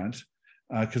can't,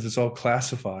 because it's all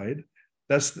classified,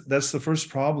 that's the first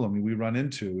problem we run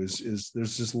into is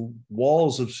there's just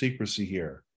walls of secrecy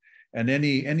here. And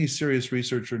any serious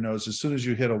researcher knows as soon as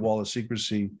you hit a wall of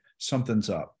secrecy, something's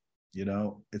up, you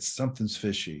know, something's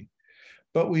fishy.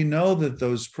 But we know that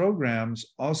those programs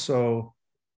also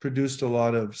produced a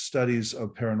lot of studies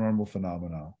of paranormal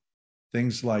phenomena,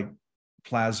 things like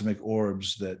plasmic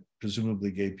orbs that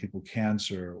presumably gave people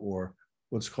cancer, or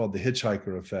what's called the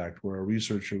hitchhiker effect, where a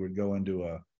researcher would go into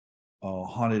a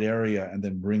haunted area and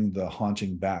then bring the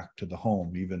haunting back to the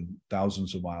home, even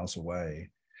thousands of miles away.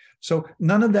 So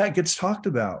none of that gets talked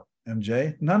about,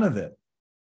 MJ, none of it.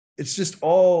 It's just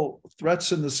all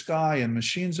threats in the sky and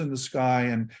machines in the sky,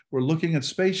 and we're looking at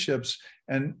spaceships,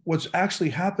 and what's actually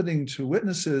happening to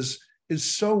witnesses is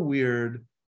so weird,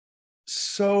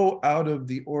 so out of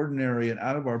the ordinary and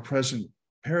out of our present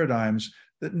paradigms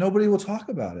that nobody will talk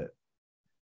about it,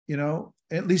 you know,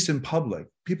 at least in public.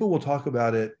 People will talk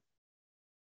about it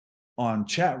on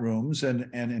chat rooms and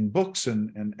in books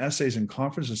and essays and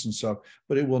conferences and stuff,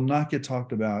 but it will not get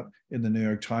talked about in the New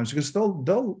York Times because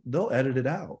they'll edit it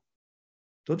out.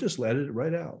 They'll just edit it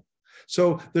right out.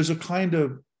 So there's a kind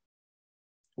of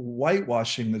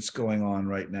whitewashing that's going on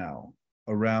right now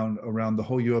around the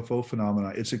whole UFO phenomena.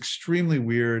 It's extremely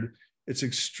weird. It's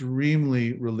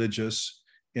extremely religious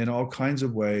in all kinds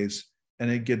of ways,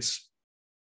 and it gets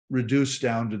reduced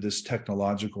down to this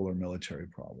technological or military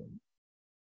problem,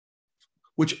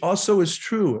 which also is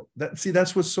true.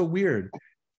 That's what's so weird.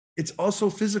 It's also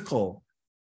physical,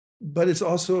 but it's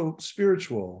also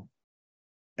spiritual.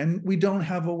 And we don't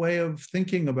have a way of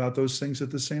thinking about those things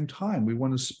at the same time. We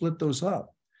want to split those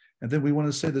up. And then we want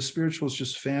to say the spiritual is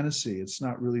just fantasy. It's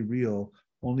not really real.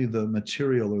 Only the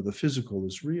material or the physical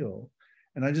is real.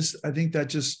 And I think that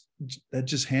just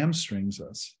hamstrings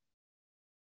us.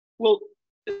 Well,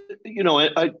 you know,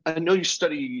 I know you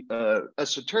study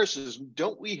esotericism.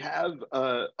 Don't we have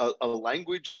a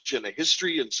language and a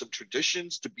history and some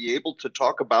traditions to be able to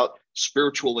talk about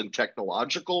spiritual and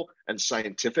technological and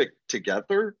scientific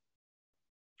together?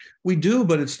 We do,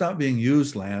 but it's not being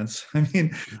used, Lance. I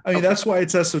mean, that's why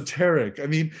it's esoteric. I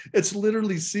mean, it's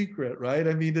literally secret, right?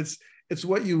 I mean, it's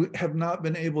what you have not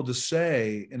been able to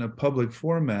say in a public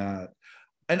format.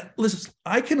 And listen,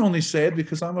 I can only say it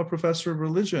because I'm a professor of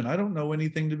religion. I don't know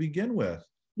anything to begin with.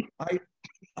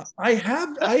 I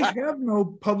have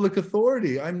no public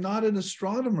authority. I'm not an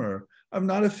astronomer. I'm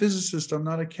not a physicist. I'm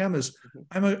not a chemist.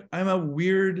 I'm a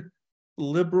weird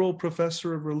liberal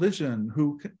professor of religion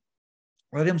who can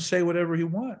let him say whatever he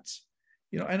wants.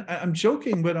 You know, and I'm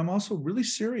joking, but I'm also really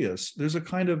serious. There's a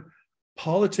kind of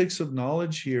politics of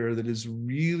knowledge here that is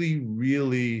really,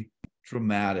 really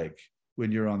dramatic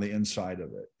when you're on the inside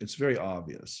of it. It's very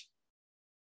obvious.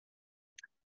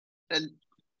 And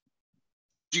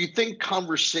do you think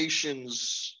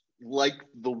conversations like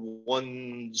the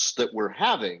ones that we're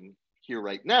having here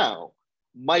right now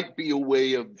might be a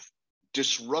way of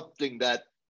disrupting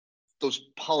those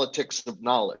politics of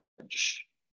knowledge?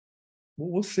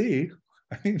 Well, we'll see.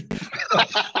 I mean,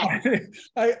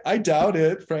 I doubt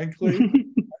it, frankly.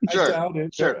 Sure, I doubt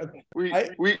it. Sure.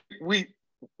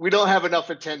 We don't have enough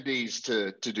attendees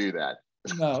to do that.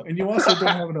 No, and you also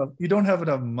don't have enough. You don't have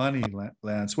enough money,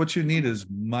 Lance. What you need is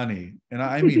money, and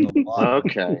I mean a lot.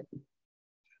 Okay.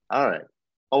 All right.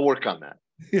 I'll work on that.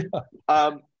 Yeah.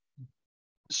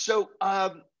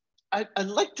 I'd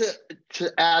like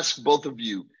to ask both of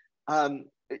you: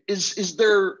 is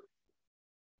there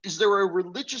a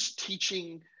religious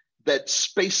teaching that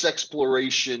space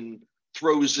exploration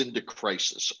throws into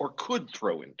crisis or could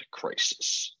throw into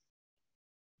crisis?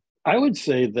 I would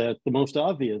say that the most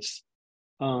obvious,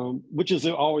 which has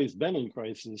always been in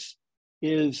crisis,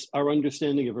 is our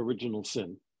understanding of original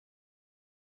sin.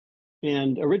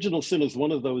 And original sin is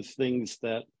one of those things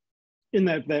that, in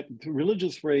that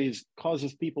religious phrase,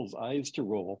 causes people's eyes to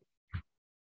roll.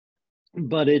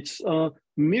 But it's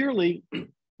merely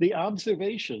the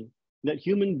observation that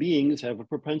human beings have a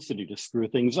propensity to screw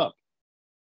things up.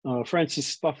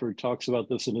 Francis Spufford talks about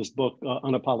this in his book,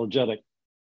 Unapologetic.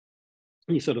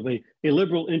 He's sort of a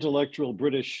liberal intellectual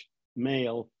British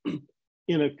male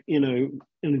in an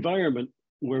environment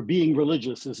where being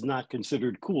religious is not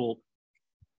considered cool.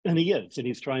 And he is, and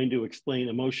he's trying to explain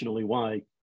emotionally why.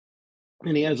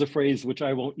 And he has a phrase which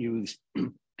I won't use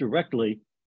directly,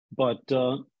 but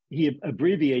he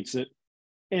abbreviates it,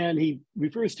 and he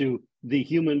refers to the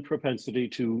human propensity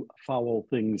to foul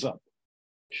things up,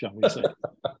 shall we say.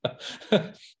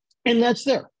 And that's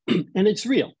there, and it's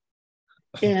real.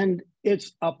 And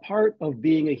it's a part of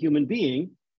being a human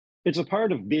being. It's a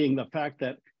part of being the fact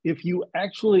that if you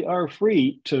actually are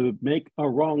free to make a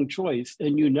wrong choice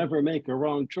and you never make a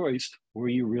wrong choice, were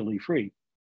you really free?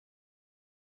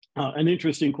 An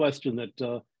interesting question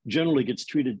that generally gets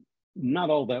treated not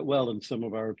all that well in some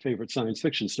of our favorite science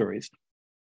fiction stories.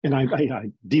 And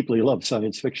I deeply love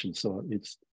science fiction, so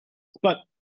but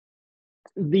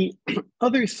the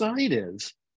other side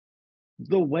is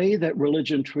the way that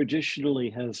religion traditionally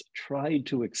has tried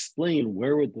to explain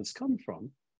where would this come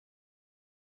from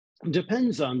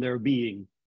depends on there being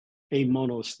a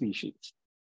monospecies.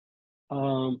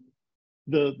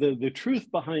 The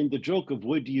truth behind the joke of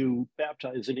would you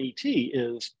baptize an ET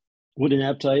is, would an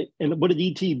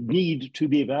ET need to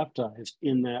be baptized,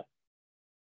 in that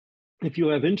if you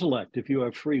have intellect, if you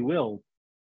have free will,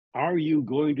 are you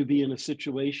going to be in a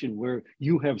situation where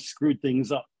you have screwed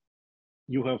things up?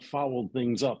 You have fouled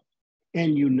things up,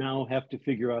 and you now have to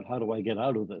figure out, how do I get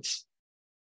out of this?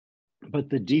 But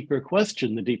the deeper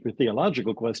question, the deeper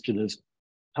theological question is,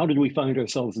 how did we find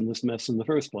ourselves in this mess in the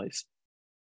first place?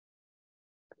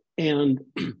 And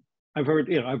I've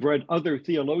heard, I've read other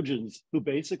theologians who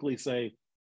basically say,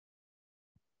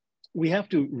 we have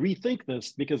to rethink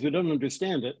this because we don't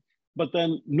understand it, but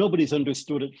then nobody's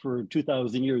understood it for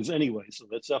 2,000 years anyway, so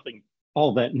that's nothing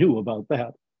all that new about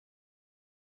that.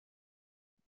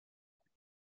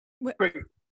 Great.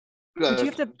 Would you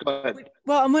have to, Go ahead.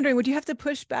 well, I'm wondering, would you have to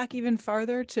push back even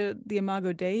farther to the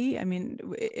Imago Dei? I mean,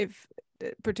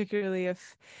 particularly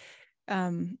if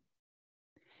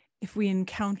we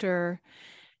encounter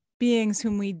beings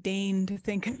whom we deign to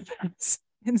think of as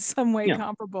in some way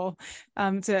comparable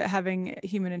to having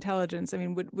human intelligence, I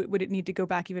mean, would it need to go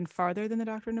back even farther than the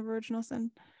doctrine of original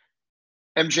sin?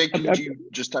 MJ, could you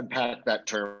just unpack that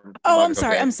term? Oh, I'm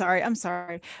sorry.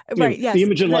 Right, yes. The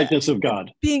image and likeness of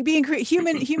God. Human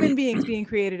beings being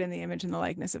created in the image and the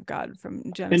likeness of God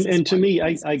from Genesis. And to me,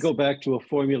 I go back to a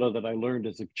formula that I learned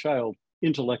as a child,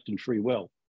 intellect and free will.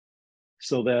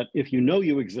 So that if you know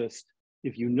you exist,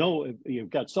 if you know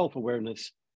you've got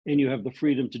self-awareness and you have the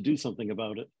freedom to do something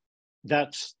about it,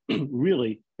 that's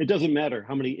really, it doesn't matter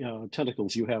how many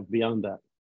tentacles you have beyond that.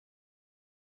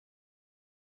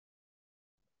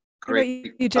 Great. What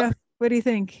about you, Jeff? What do you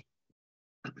think?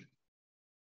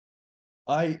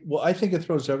 I think it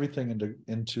throws everything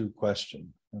into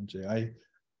question, MJ.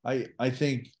 I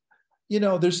think,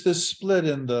 there's this split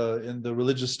in the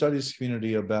religious studies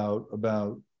community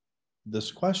about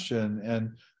this question and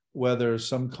whether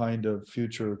some kind of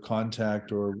future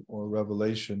contact or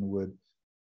revelation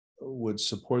would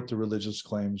support the religious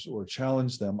claims or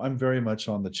challenge them. I'm very much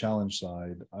on the challenge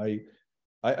side.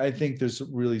 I think there's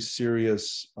really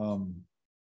serious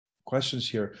questions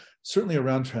here, certainly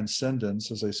around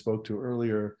transcendence, as I spoke to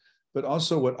earlier, but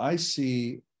also what I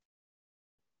see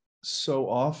so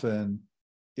often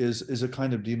is a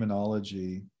kind of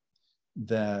demonology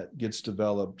that gets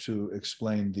developed to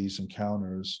explain these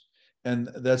encounters. And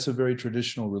that's a very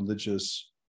traditional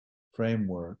religious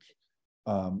framework.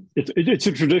 It's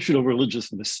a traditional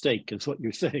religious mistake, is what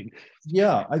you're saying.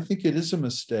 Yeah, I think it is a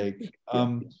mistake.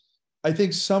 I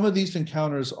think some of these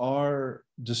encounters are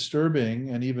disturbing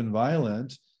and even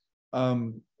violent,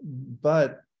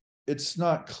 but it's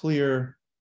not clear.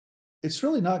 It's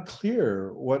really not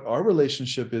clear what our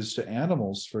relationship is to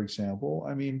animals, for example.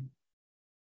 I mean,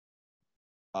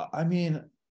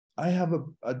 I have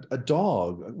a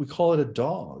dog. We call it a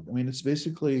dog. I mean, it's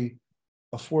basically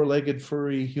a four-legged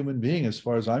furry human being as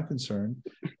far as I'm concerned.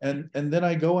 And then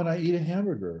I go and I eat a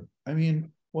hamburger. I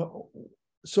mean,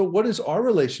 so what is our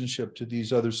relationship to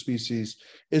these other species?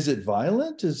 Is it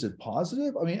violent? Is it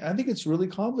positive? I mean, I think it's really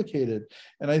complicated.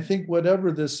 And I think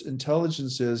whatever this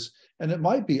intelligence is, and it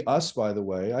might be us, by the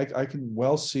way, I can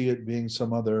well see it being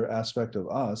some other aspect of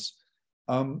us.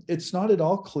 It's not at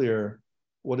all clear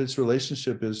what its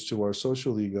relationship is to our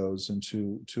social egos and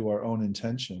to our own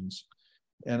intentions.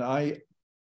 And I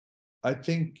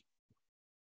think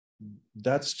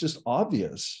that's just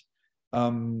obvious.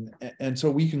 And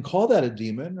so we can call that a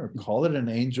demon or call it an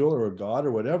angel or a god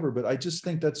or whatever, but I just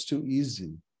think that's too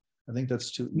easy. I think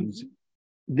that's too easy.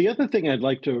 The other thing I'd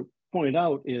like to point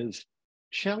out is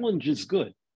challenge is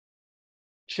good.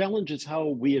 Challenge is how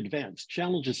we advance.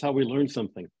 Challenge is how we learn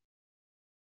something.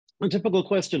 A typical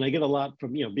question I get a lot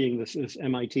from, being this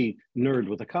MIT nerd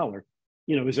with a collar,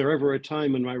 is there ever a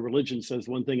time when my religion says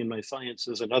one thing and my science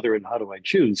says another, and how do I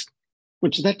choose?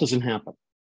 Which that doesn't happen.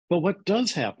 But what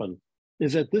does happen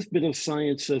is that this bit of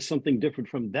science says something different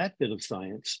from that bit of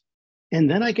science. And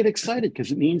then I get excited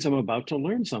because it means I'm about to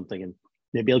learn something and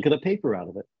maybe I'll get a paper out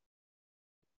of it.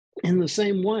 In the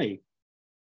same way,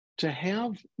 to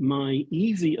have my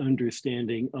easy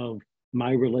understanding of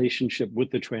my relationship with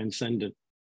the transcendent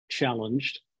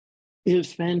challenged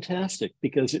is fantastic,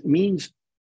 because it means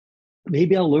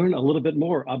maybe I'll learn a little bit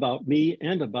more about me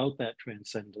and about that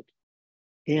transcendent.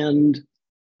 And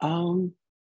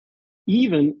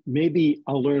even maybe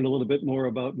I'll learn a little bit more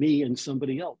about me and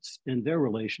somebody else and their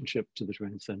relationship to the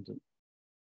transcendent.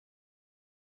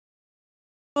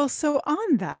 Well, so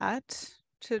on that,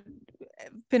 to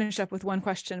finish up with one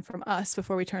question from us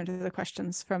before we turn to the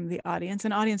questions from the audience.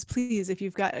 And audience, please, if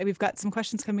we've got some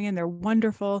questions coming in, they're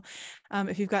wonderful.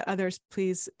 If you've got others,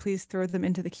 please throw them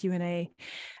into the Q&A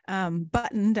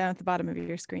button down at the bottom of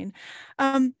your screen.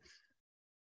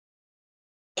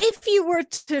 If you were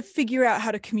to figure out how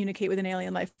to communicate with an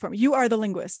alien life form, you are the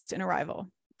linguist in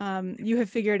Arrival. You have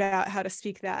figured out how to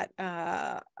speak that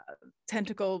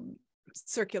tentacle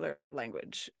circular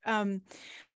language.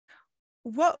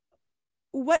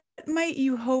 What might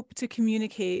you hope to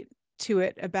communicate to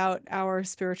it about our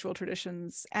spiritual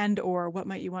traditions, and or what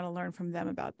might you want to learn from them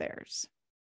about theirs?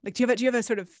 Like, do you have a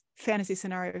sort of fantasy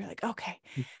scenario? You're like, okay,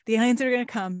 the aliens are going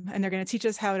to come and they're going to teach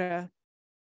us how to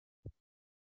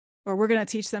or we're going to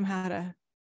teach them how to.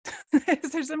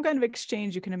 Is there some kind of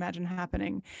exchange you can imagine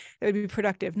happening that would be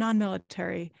productive,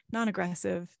 non-military,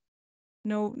 non-aggressive,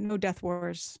 no death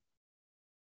wars?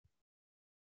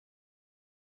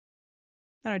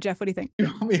 I don't know, Jeff, what do you think? You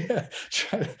want me to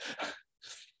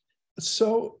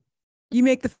so you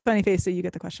make the funny face, so you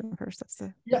get the question first. That's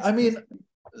the yeah. I mean,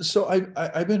 so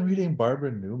I've been reading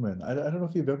Barbara Newman. I don't know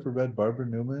if you've ever read Barbara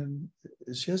Newman.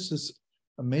 She has this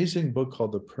amazing book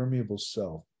called The Permeable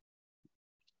Self,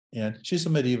 and she's a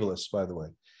medievalist, by the way.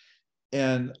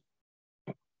 And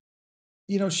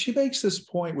she makes this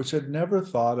point, which I'd never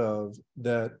thought of,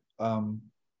 that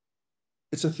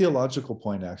it's a theological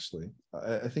point, actually.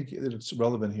 I think it's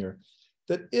relevant here,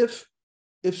 that if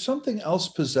something else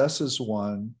possesses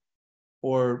one,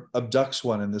 or abducts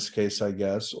one in this case, I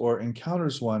guess, or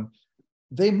encounters one,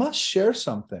 they must share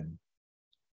something.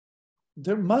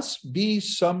 There must be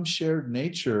some shared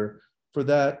nature for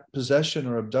that possession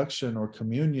or abduction or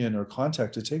communion or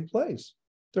contact to take place.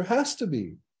 There has to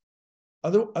be.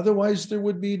 Otherwise, there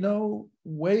would be no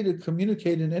way to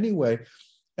communicate in any way.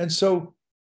 And so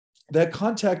that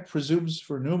contact presumes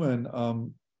for Newman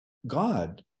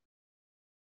God.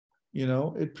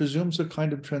 It presumes a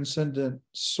kind of transcendent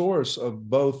source of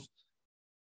both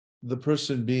the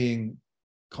person being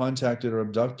contacted or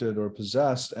abducted or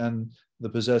possessed and the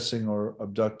possessing or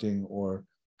abducting or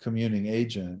communing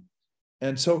agent.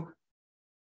 And so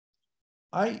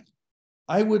I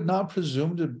would not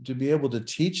presume to be able to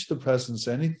teach the presence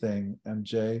anything,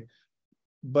 MJ,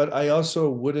 but I also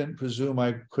wouldn't presume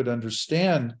I could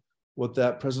understand what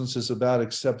that presence is about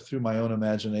except through my own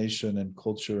imagination and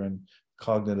culture and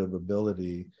cognitive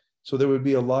ability. So there would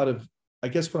be a lot of, I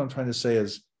guess what I'm trying to say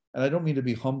is, and I don't mean to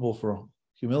be humble for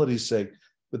humility's sake,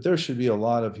 but there should be a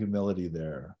lot of humility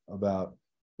there about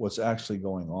what's actually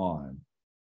going on.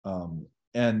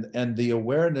 And the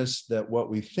awareness that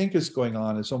what we think is going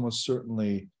on is almost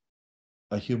certainly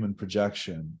a human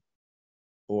projection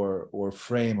or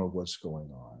frame of what's going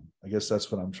on. I guess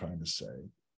that's what I'm trying to say.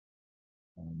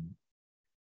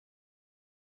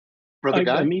 Brother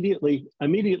Guy? I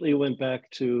immediately went back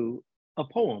to a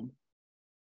poem,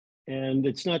 and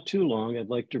it's not too long. I'd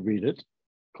like to read it,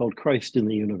 called Christ in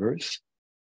the Universe.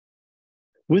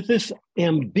 With this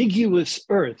ambiguous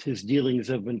earth, his dealings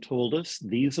have been told us,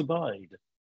 these abide.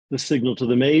 The signal to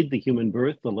the maid, the human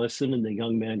birth, the lesson in the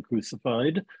young man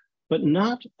crucified, but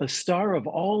not a star of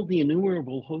all the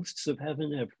innumerable hosts of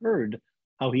heaven have heard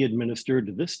how he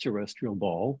administered this terrestrial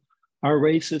ball. Our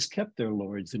race has kept their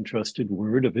Lord's entrusted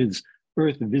word of his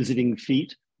earth-visiting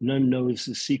feet. None knows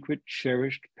the secret,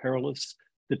 cherished, perilous,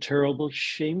 the terrible,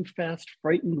 shamefast,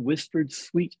 frightened, whispered,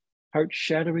 sweet,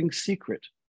 heart-shattering secret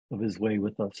of his way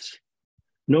with us.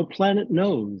 No planet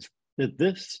knows that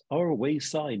this, our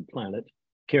wayside planet,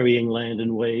 carrying land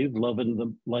and wave, love and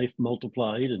the life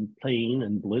multiplied, and pain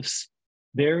and bliss,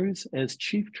 bears as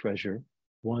chief treasure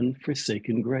one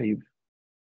forsaken grave.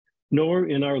 Nor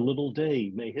in our little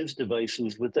day may his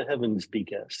devices with the heavens be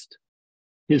guessed,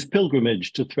 his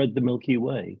pilgrimage to thread the Milky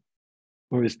Way,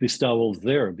 or his bestowals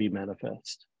there be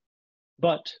manifest.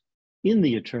 But in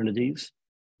the eternities,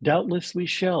 doubtless we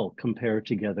shall compare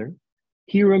together,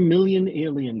 hear a million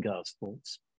alien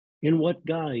gospels, in what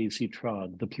guise he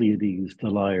trod the Pleiades, the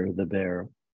Lyre, the Bear.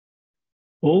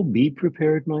 Oh, be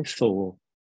prepared, my soul,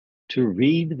 to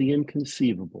read the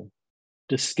inconceivable,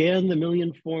 to scan the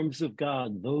million forms of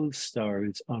God those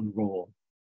stars unroll,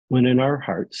 when in our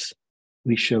hearts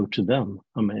we show to them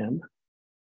a man.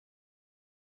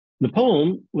 The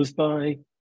poem was by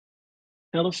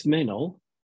Alice Meynell,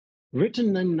 written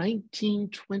in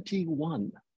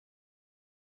 1921.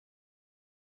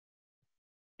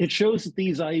 It shows that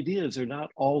these ideas are not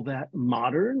all that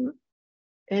modern,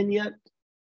 and yet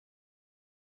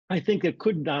I think it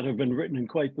could not have been written in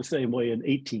quite the same way in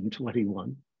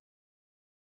 1821.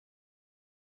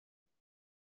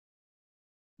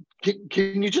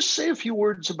 Can you just say a few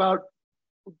words about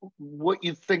what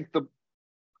you think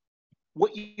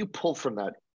what you pull from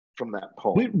that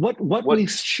poem? What we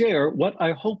share, what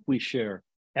I hope we share,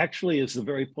 actually is the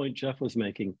very point Jeff was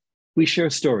making. We share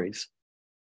stories.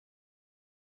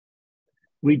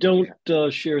 We don't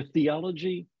share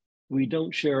theology. We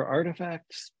don't share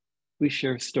artifacts. We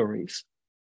share stories.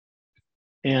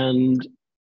 And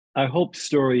I hope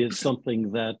story is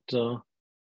something that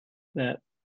that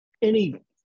any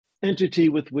entity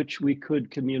with which we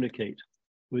could communicate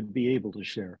would be able to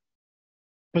share.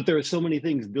 But there are so many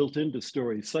things built into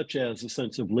stories, such as a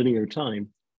sense of linear time,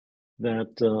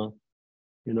 that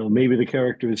maybe the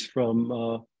characters from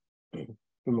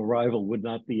Arrival would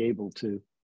not be able to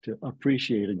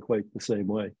appreciate in quite the same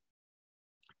way.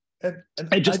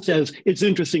 And just as it's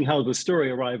interesting how the story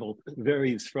Arrival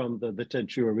varies from the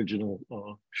Tenchu original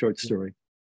short story.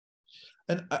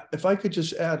 And if I could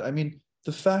just add, I mean,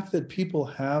 the fact that people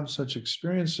have such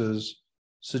experiences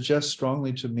suggests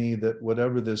strongly to me that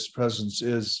whatever this presence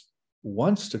is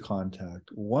wants to contact,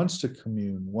 wants to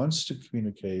commune, wants to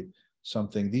communicate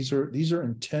something. These are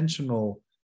intentional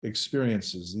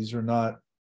experiences. These are not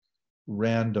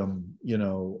random,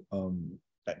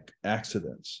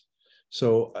 accidents.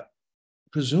 So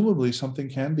presumably something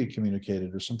can be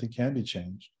communicated or something can be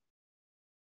changed.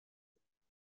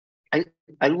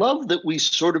 I love that we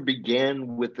sort of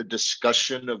began with the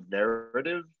discussion of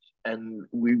narrative and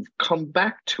we've come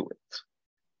back to it.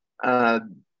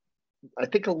 I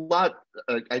think a lot,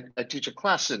 I teach a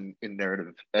class in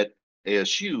narrative at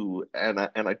ASU, and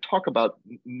I talk about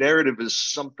narrative as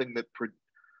something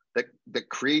that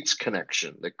creates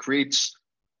connection, that creates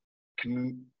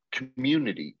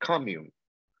community, commune.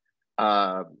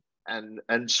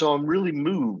 And so I'm really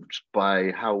moved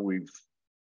by how we've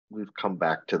come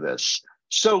back to this.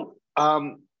 So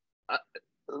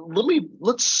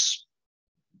let's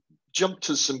jump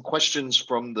to some questions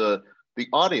from the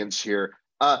audience here.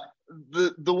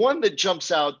 The one that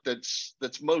jumps out that's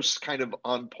most kind of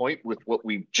on point with what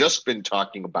we've just been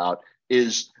talking about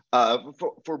is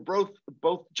for both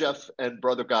Jeff and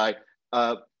Brother Guy,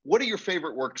 what are your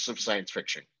favorite works of science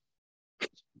fiction?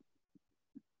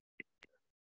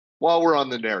 While we're on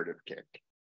the narrative kick.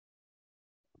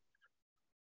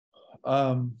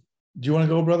 Do you want to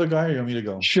go, Brother Guy, or you want me to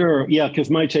go? Sure, yeah, because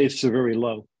my tastes are very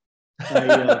low.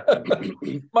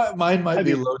 Mine might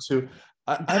be low too.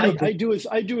 I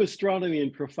do astronomy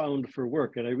and profound for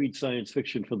work, and I read science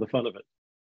fiction for the fun of it.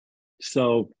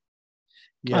 So,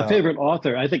 yeah. My favorite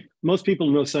author, I think most people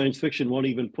who know science fiction won't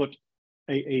even put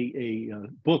a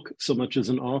book so much as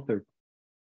an author.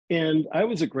 And I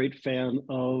was a great fan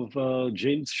of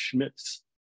James Schmitz,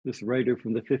 this writer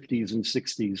from the 50s and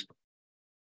 60s.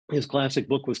 His classic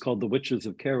book was called The Witches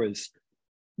of Keres.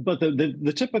 But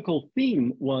the typical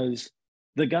theme was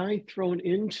the guy thrown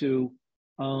into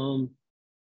a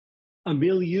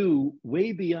milieu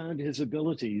way beyond his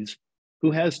abilities,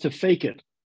 who has to fake it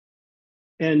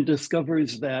and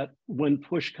discovers that when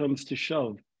push comes to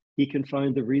shove, he can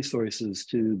find the resources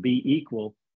to be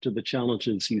equal to the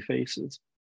challenges he faces.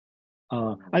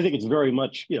 I think it's very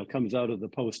much, comes out of the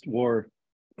post-war,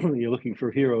 you're looking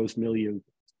for heroes milieu,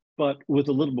 but with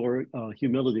a little more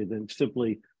humility than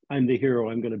simply, I'm the hero,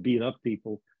 I'm going to beat up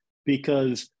people,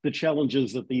 because the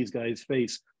challenges that these guys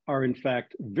face are in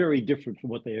fact very different from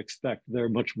what they expect. They're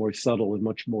much more subtle and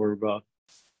much more,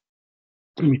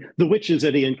 the witches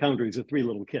that he encounters are three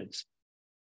little kids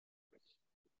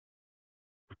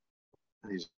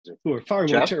who are far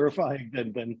more terrifying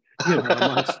than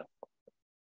monks.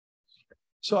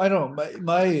 So I don't,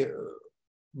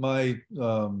 my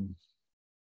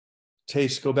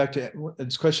taste, go back to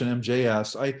this question MJ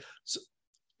asked,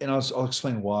 I'll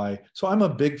explain why. So I'm a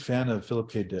big fan of Philip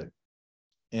K. Dick,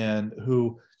 and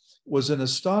who was an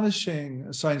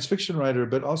astonishing science fiction writer,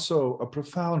 but also a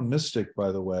profound mystic,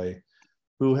 by the way,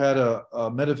 who had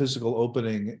a metaphysical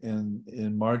opening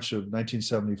in March of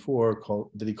 1974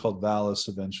 that he called Valis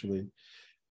eventually.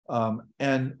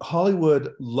 And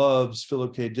Hollywood loves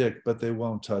Philip K. Dick, but they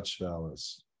won't touch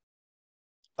Valis.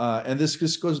 And this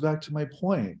just goes back to my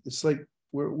point. It's like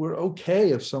we're okay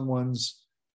if someone's,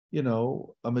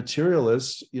 a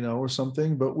materialist, or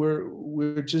something, but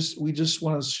we just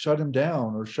want to shut him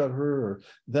down or shut her or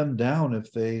them down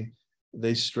if they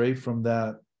stray from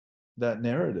that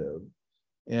narrative.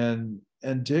 And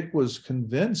Dick was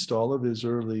convinced all of his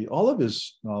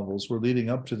novels were leading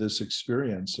up to this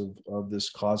experience of this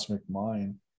cosmic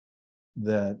mind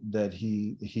that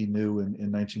he knew in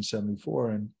 1974.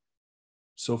 And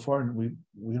so far we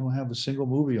don't have a single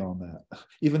movie on that,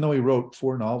 even though he wrote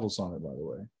 4 novels on it, by the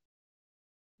way.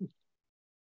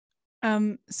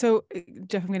 So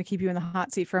Jeff, I'm going to keep you in the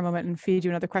hot seat for a moment and feed you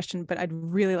another question, but I'd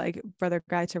really like Brother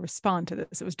Guy to respond to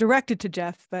this. It was directed to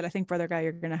Jeff, but I think Brother Guy,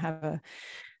 you're going to have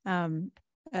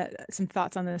some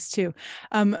thoughts on this too.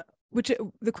 Which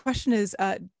the question is,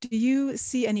 do you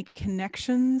see any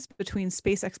connections between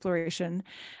space exploration,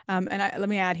 and let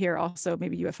me add here also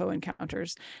maybe UFO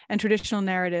encounters, and traditional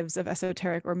narratives of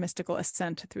esoteric or mystical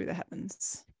ascent through the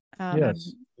heavens?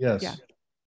 Yes. Yeah.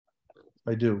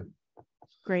 I do.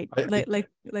 Great.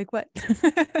 Like what?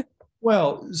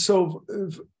 Well, so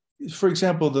for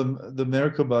example, the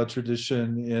Merkaba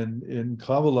tradition in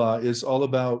Kabbalah is all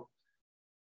about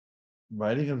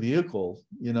riding a vehicle,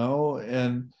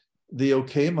 and the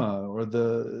Okema, or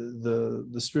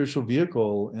the spiritual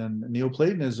vehicle, and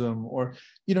Neoplatonism, or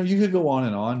you could go on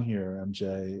and on here,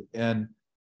 MJ. And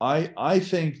I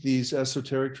think these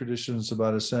esoteric traditions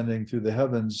about ascending through the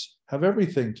heavens have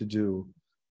everything to do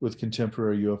with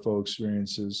contemporary UFO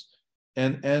experiences,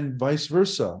 and vice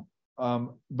versa.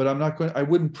 But I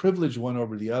wouldn't privilege one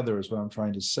over the other, is what I'm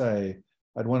trying to say.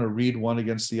 I'd want to read one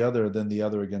against the other, then the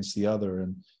other against the other,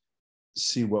 and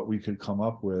see what we could come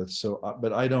up with. So,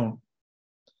 but I don't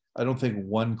think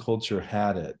one culture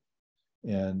had it,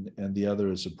 and the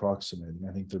other is approximating.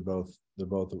 I think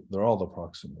they're all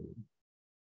approximating.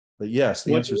 But yes,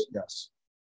 the answer is yes.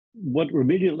 What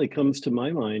immediately comes to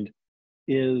my mind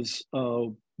is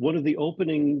one of the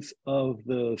openings of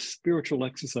the spiritual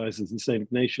exercises in St.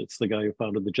 Ignatius, the guy who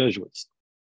founded the Jesuits.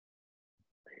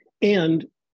 And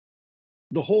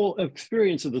the whole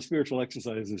experience of the spiritual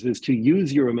exercises is to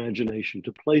use your imagination,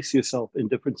 to place yourself in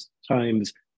different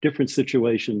times, different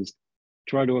situations,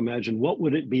 try to imagine what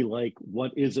would it be like,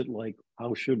 what is it like,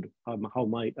 how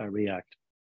might I react?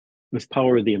 This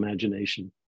power of the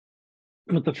imagination.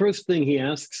 But the first thing he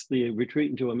asks the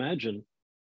retreatant to imagine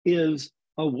is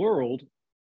a world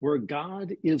where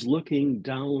God is looking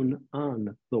down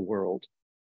on the world,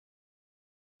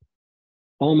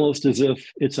 almost as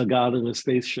if it's a God in a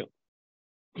spaceship.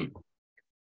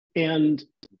 And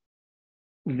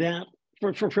that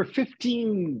for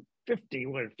 1550,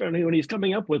 when he's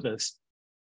coming up with this,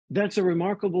 that's a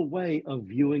remarkable way of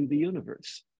viewing the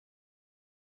universe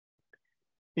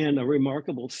and a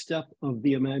remarkable step of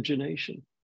the imagination.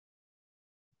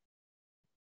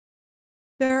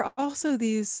 There are also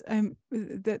these,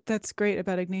 that's great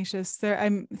about Ignatius.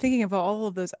 I'm thinking of all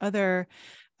of those other,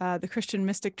 the Christian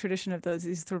mystic tradition of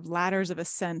these sort of ladders of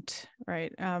ascent,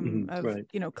 right? Right.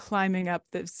 You know, climbing up,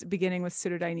 this beginning with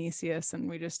Pseudo Dionysius, and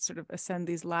we just sort of ascend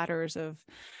these ladders of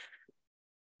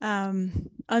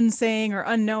unsaying or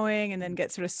unknowing, and then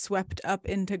get sort of swept up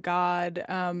into God.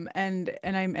 And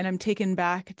I'm taken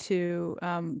back to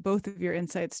both of your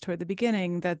insights toward the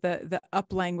beginning, that the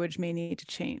up language may need to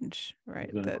change,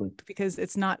 right? Exactly. Because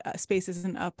it's not, space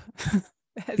isn't up.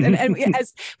 and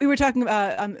as we were talking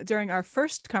about during our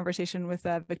first conversation with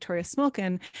Victoria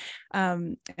Smolkin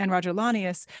and Roger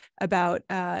Lanius about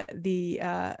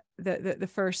the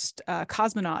first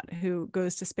cosmonaut who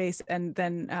goes to space, and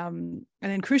then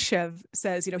Khrushchev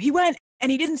says, you know, he went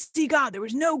and he didn't see God. There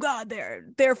was no God there.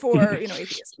 Therefore, you know,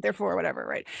 atheist. Therefore, whatever,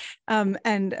 right?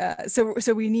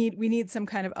 So we need some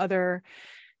kind of other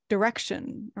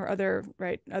direction or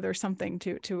other something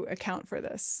to account for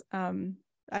this.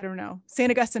 I don't know.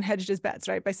 St. Augustine hedged his bets,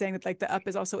 right, by saying that like the up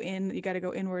is also in, you got to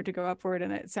go inward to go upward.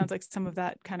 And it sounds like some of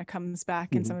that kind of comes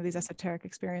back in some of these esoteric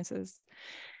experiences.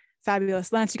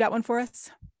 Fabulous. Lance, you got one for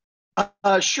us?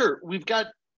 Sure. We've got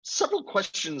several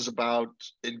questions about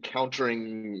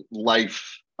encountering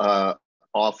life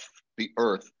off the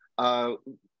earth.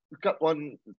 We've got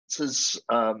one that says,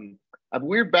 I have a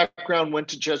weird background, went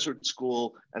to Jesuit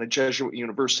school and a Jesuit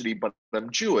university, but I'm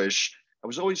Jewish. I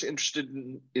was always interested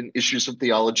in issues of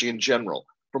theology in general.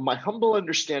 From my humble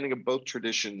understanding of both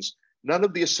traditions, none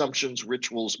of the assumptions,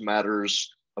 rituals, matters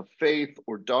of faith,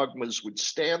 or dogmas would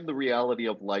stand the reality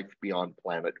of life beyond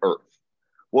planet Earth.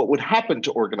 What would happen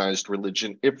to organized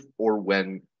religion if or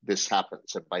when this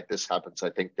happens? And by this happens, I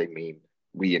think they mean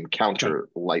we encounter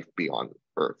life beyond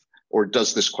Earth. Or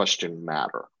does this question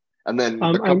matter? And then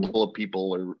a couple of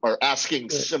people are asking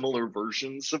similar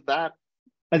versions of that.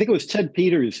 I think it was Ted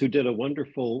Peters who did a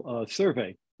wonderful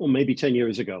survey, well, maybe 10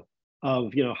 years ago,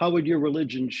 of, you know, how would your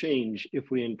religion change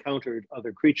if we encountered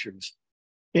other creatures?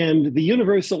 And the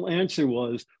universal answer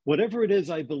was, whatever it is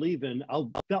I believe in,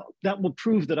 that will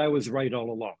prove that I was right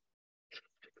all along.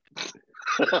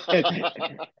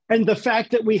 and the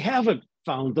fact that we haven't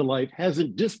found the life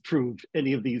hasn't disproved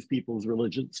any of these people's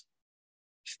religions.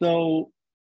 So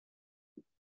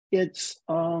it's,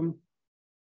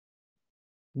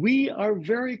 we are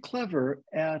very clever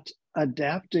at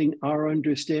adapting our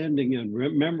understanding and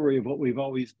memory of what we've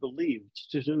always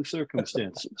believed to new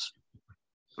circumstances.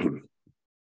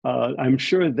 I'm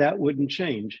sure that wouldn't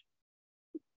change.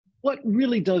 What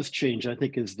really does change, I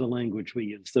think, is the language we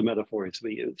use, the metaphors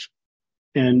we use.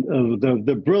 And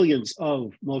the brilliance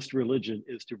of most religion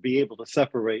is to be able to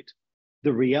separate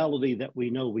the reality that we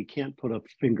know we can't put a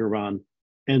finger on,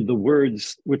 and the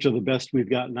words which are the best we've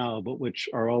got now, but which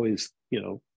are always, you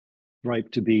know,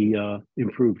 ripe to be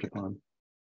improved upon.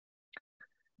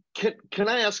 Can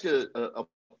I ask a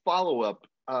follow-up?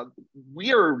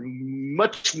 We are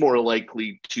much more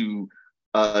likely to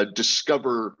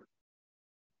discover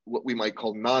what we might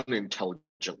call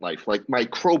non-intelligent life, like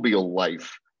microbial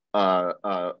life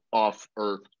off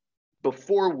Earth,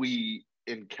 before we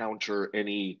encounter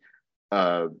any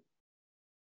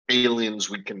aliens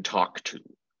we can talk to.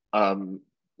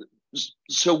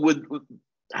 So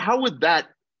how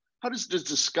does this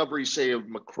discovery, say, of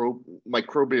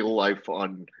microbial life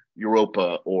on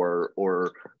Europa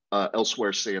or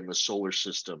elsewhere, say in the solar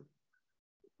system,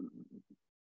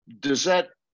 does that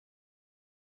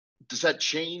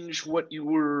change what you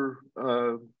were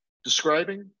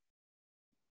describing?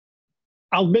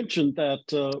 I'll mention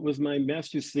that was my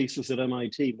master's thesis at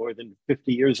MIT more than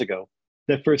 50 years ago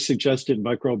that first suggested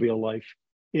microbial life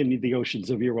in the oceans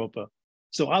of Europa.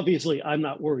 So obviously, I'm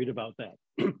not worried about that.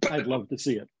 I'd love to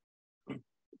see it.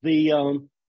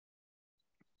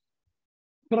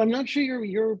 But I'm not sure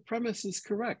your premise is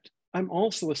correct. I'm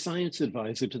also a science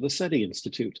advisor to the SETI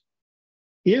Institute.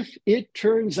 If it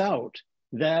turns out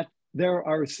that there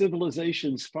are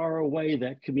civilizations far away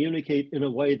that communicate in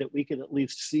a way that we can at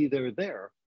least see they're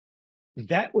there,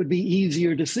 that would be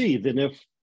easier to see than if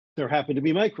there happen to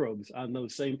be microbes on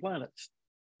those same planets.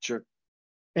 Sure.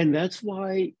 And that's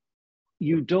why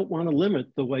you don't want to limit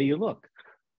the way you look.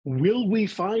 Will we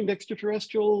find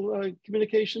extraterrestrial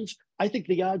communications? I think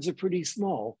the odds are pretty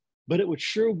small, but it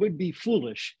would be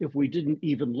foolish if we didn't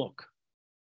even look.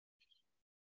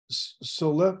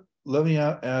 So let me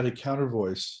add a counter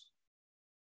voice.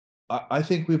 I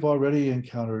think we've already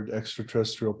encountered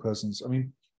extraterrestrial presence. I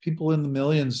mean, people in the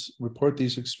millions report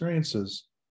these experiences,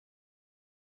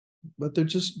 but they're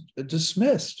just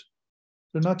dismissed.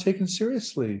 They're not taken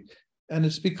seriously. And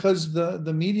it's because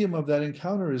the medium of that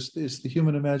encounter is the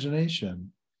human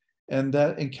imagination. And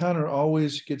that encounter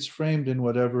always gets framed in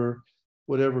whatever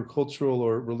cultural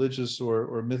or religious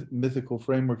or mythical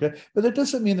framework. But that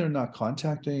doesn't mean they're not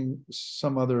contacting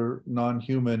some other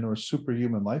non-human or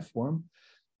superhuman life form.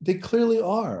 They clearly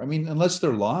are. I mean, unless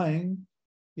they're lying,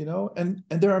 and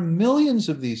there are millions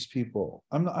of these people.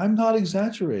 I'm not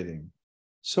exaggerating.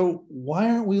 So why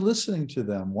aren't we listening to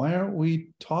them? Why aren't we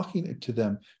talking to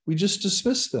them? We just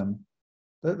dismiss them.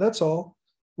 That's all.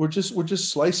 We're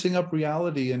just slicing up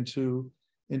reality into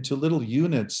little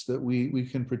units that we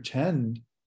can pretend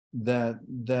that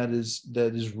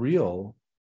is real.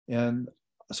 And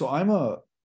so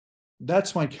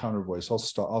that's my counter voice.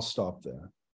 I'll stop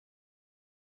there.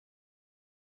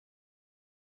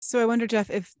 So I wonder, Jeff,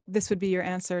 if this would be your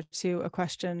answer to a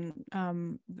question.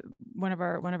 One of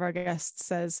our guests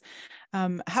says,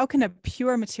 how can a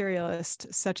pure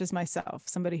materialist such as myself,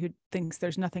 somebody who thinks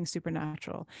there's nothing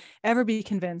supernatural, ever be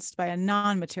convinced by a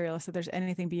non-materialist that there's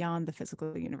anything beyond the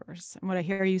physical universe? And what I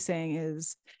hear you saying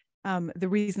is the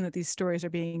reason that these stories are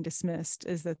being dismissed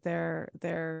is that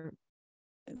they're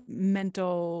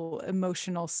mental,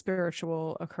 emotional,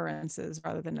 spiritual occurrences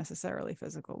rather than necessarily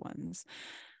physical ones.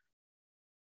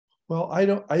 Well,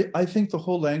 I think the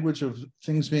whole language of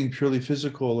things being purely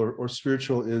physical or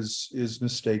spiritual is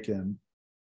mistaken.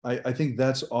 I think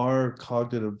that's our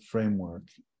cognitive framework.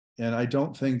 And I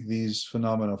don't think these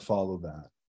phenomena follow that.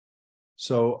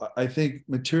 So I think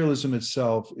materialism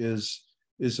itself is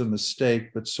a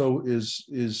mistake, but so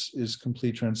is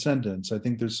complete transcendence. I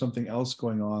think there's something else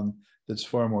going on that's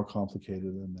far more complicated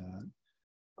than that.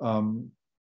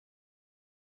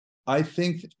 I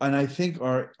think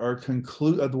our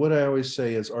what I always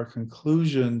say is our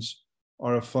conclusions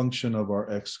are a function of our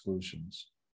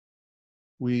exclusions.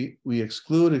 We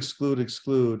exclude,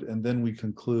 and then we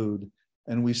conclude,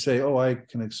 and we say, oh, I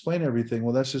can explain everything.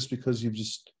 Well, that's just because you've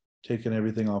just taken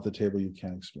everything off the table you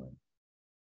can't explain.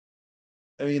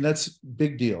 I mean, that's a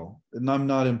big deal, and I'm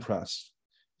not impressed,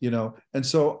 and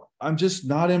so I'm just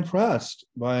not impressed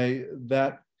by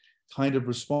that kind of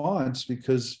response,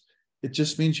 because it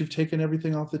just means you've taken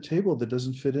everything off the table that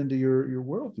doesn't fit into your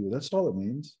worldview. That's all it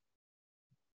means.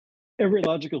 Every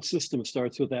logical system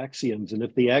starts with axioms. And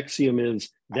if the axiom is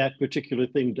that particular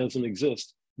thing doesn't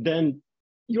exist, then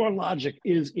your logic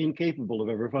is incapable of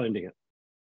ever finding it.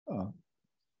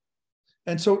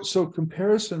 And so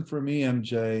comparison for me,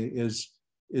 MJ,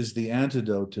 is the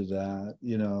antidote to that,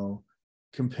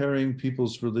 comparing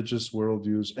people's religious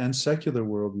worldviews and secular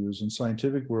worldviews and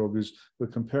scientific worldviews,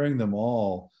 but comparing them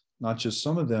all, not just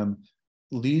some of them,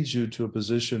 leads you to a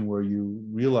position where you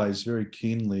realize very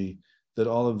keenly that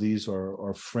all of these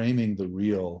are framing the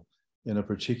real in a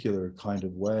particular kind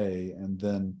of way, and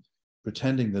then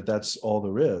pretending that that's all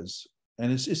there is.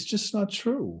 And it's just not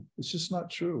true. It's just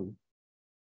not true.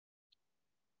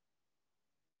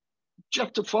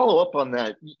 Jeff, to follow up on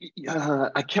that,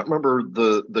 I can't remember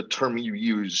the term you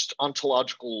used,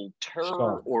 ontological terror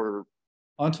Shock. or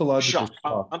Ontological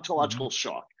shock. Ontological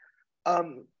shock.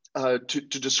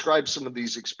 To describe some of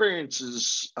these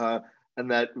experiences, and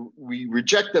that we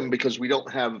reject them because we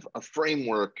don't have a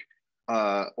framework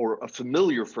or a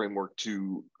familiar framework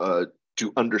to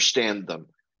understand them.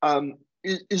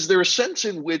 Is there a sense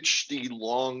in which the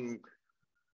long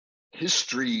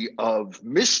history of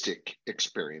mystic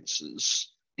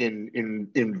experiences in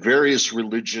various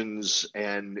religions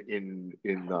and in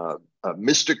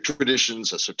mystic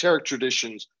traditions, esoteric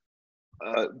traditions.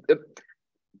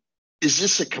 Is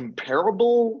this a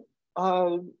comparable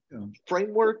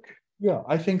framework? Yeah,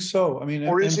 I think so. I mean,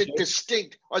 or is it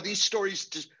distinct? Are these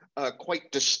stories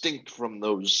quite distinct from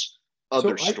those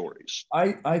other stories?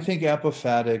 I think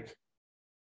apophatic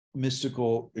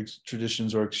mystical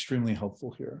traditions are extremely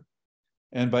helpful here.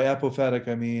 And by apophatic,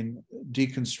 I mean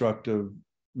deconstructive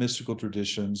mystical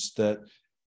traditions that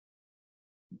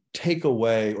take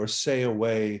away or say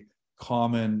away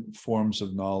common forms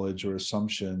of knowledge or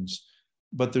assumptions,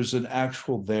 but there's an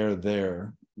actual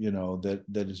there, you know,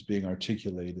 that is being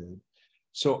articulated.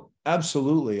 So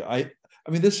absolutely, I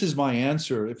mean, this is my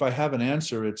answer. If I have an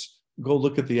answer, it's go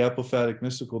look at the apophatic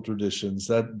mystical traditions.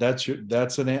 That's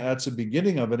a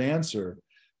beginning of an answer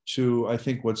to, I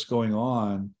think, what's going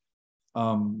on.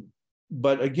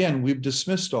 But again, we've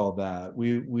dismissed all that.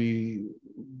 We've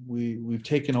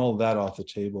taken all of that off the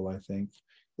table, I think,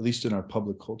 at least in our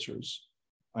public cultures.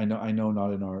 I know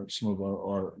not in some of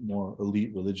our more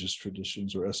elite religious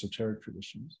traditions or esoteric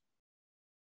traditions.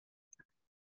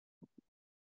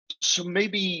 So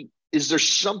maybe, is there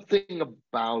something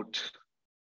about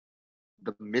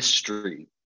the mystery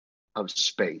of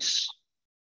space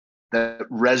that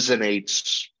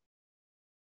resonates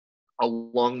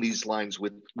along these lines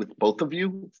with both of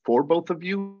you, for both of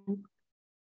you?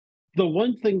 The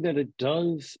one thing that it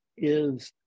does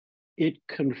is it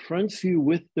confronts you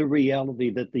with the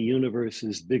reality that the universe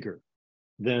is bigger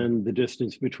than the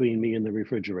distance between me and the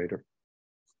refrigerator.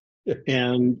 Yeah.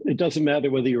 And it doesn't matter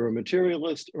whether you're a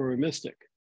materialist or a mystic.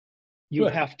 You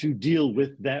have to deal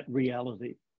with that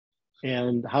reality.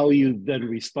 And how you then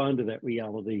respond to that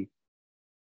reality,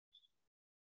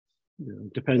 you know,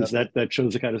 depends. That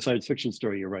shows the kind of science fiction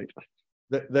story you're right.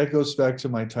 That goes back to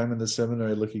my time in the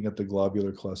seminary looking at the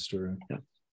globular cluster,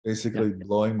 basically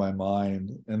blowing my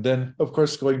mind. And then, of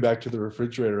course, going back to the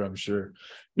refrigerator, I'm sure,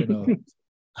 you know.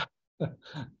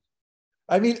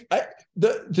 I mean,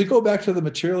 to go back to the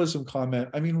materialism comment,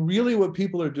 I mean, really what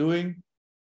people are doing,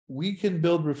 we can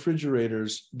build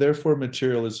refrigerators, therefore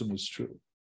materialism is true.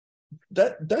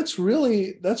 That's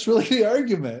really the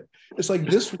argument. It's like,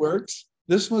 this works.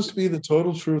 This must be the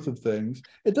total truth of things.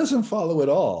 It doesn't follow at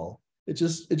all. It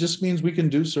just means we can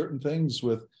do certain things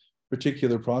with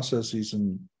particular processes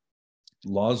and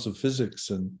laws of physics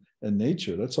and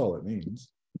nature. That's all it means.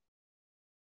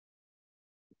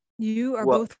 You are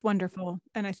both wonderful,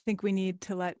 and I think we need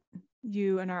to let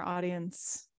you and our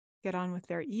audience get on with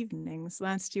their evenings.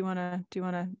 Lance, do you want to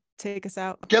take us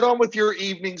out? Get on with your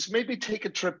evenings. Maybe take a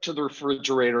trip to the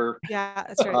refrigerator. Yeah,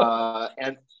 that's right.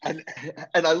 And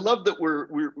I love that we're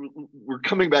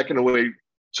coming back in a way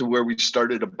to where we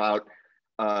started about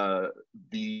how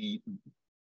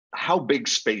big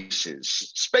space is.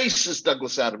 Space, as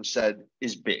Douglas Adams said,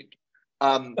 is big.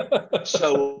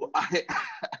 So let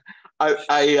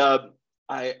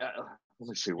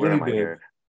me see, where am I here?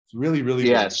 It's really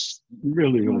yes,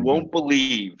 really you won't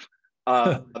believe.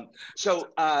 So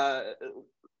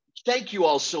thank you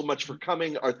all so much for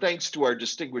coming. Our thanks to our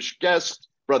distinguished guests,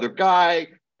 Brother Guy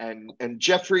and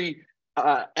Jeffrey,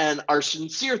 and our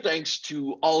sincere thanks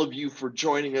to all of you for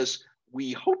joining us.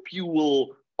 We hope you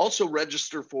will also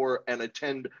register for and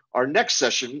attend our next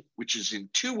session, which is in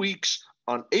 2 weeks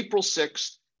on April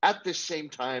 6th at this same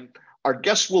time. Our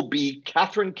guest will be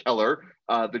Catherine Keller,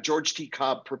 the George T.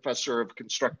 Cobb Professor of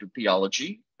Constructive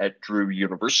Theology at Drew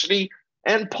University,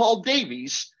 and Paul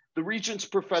Davies, the Regents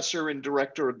Professor and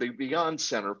Director of the Beyond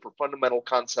Center for Fundamental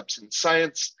Concepts in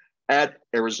Science at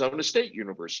Arizona State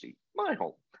University, my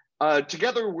home.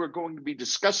 Together, we're going to be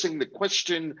discussing the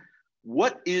question,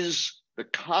 what is the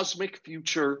cosmic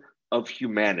future of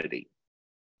humanity?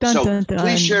 Dun, so dun, dun.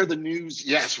 Please share the news.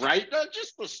 Yes, right?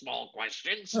 Just the small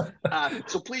questions.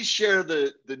 So please share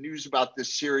the news about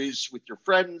this series with your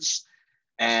friends.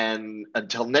 And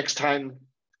until next time,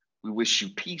 we wish you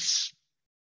peace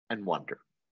and wonder.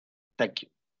 Thank you.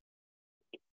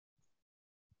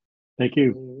 Thank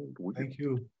you. Thank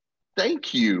you.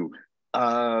 Thank you.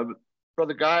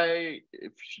 Brother Guy,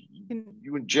 if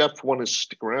you and Jeff want to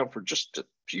stick around for just a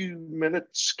few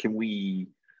minutes, can we,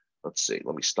 let's see,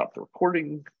 let me stop the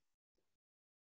recording.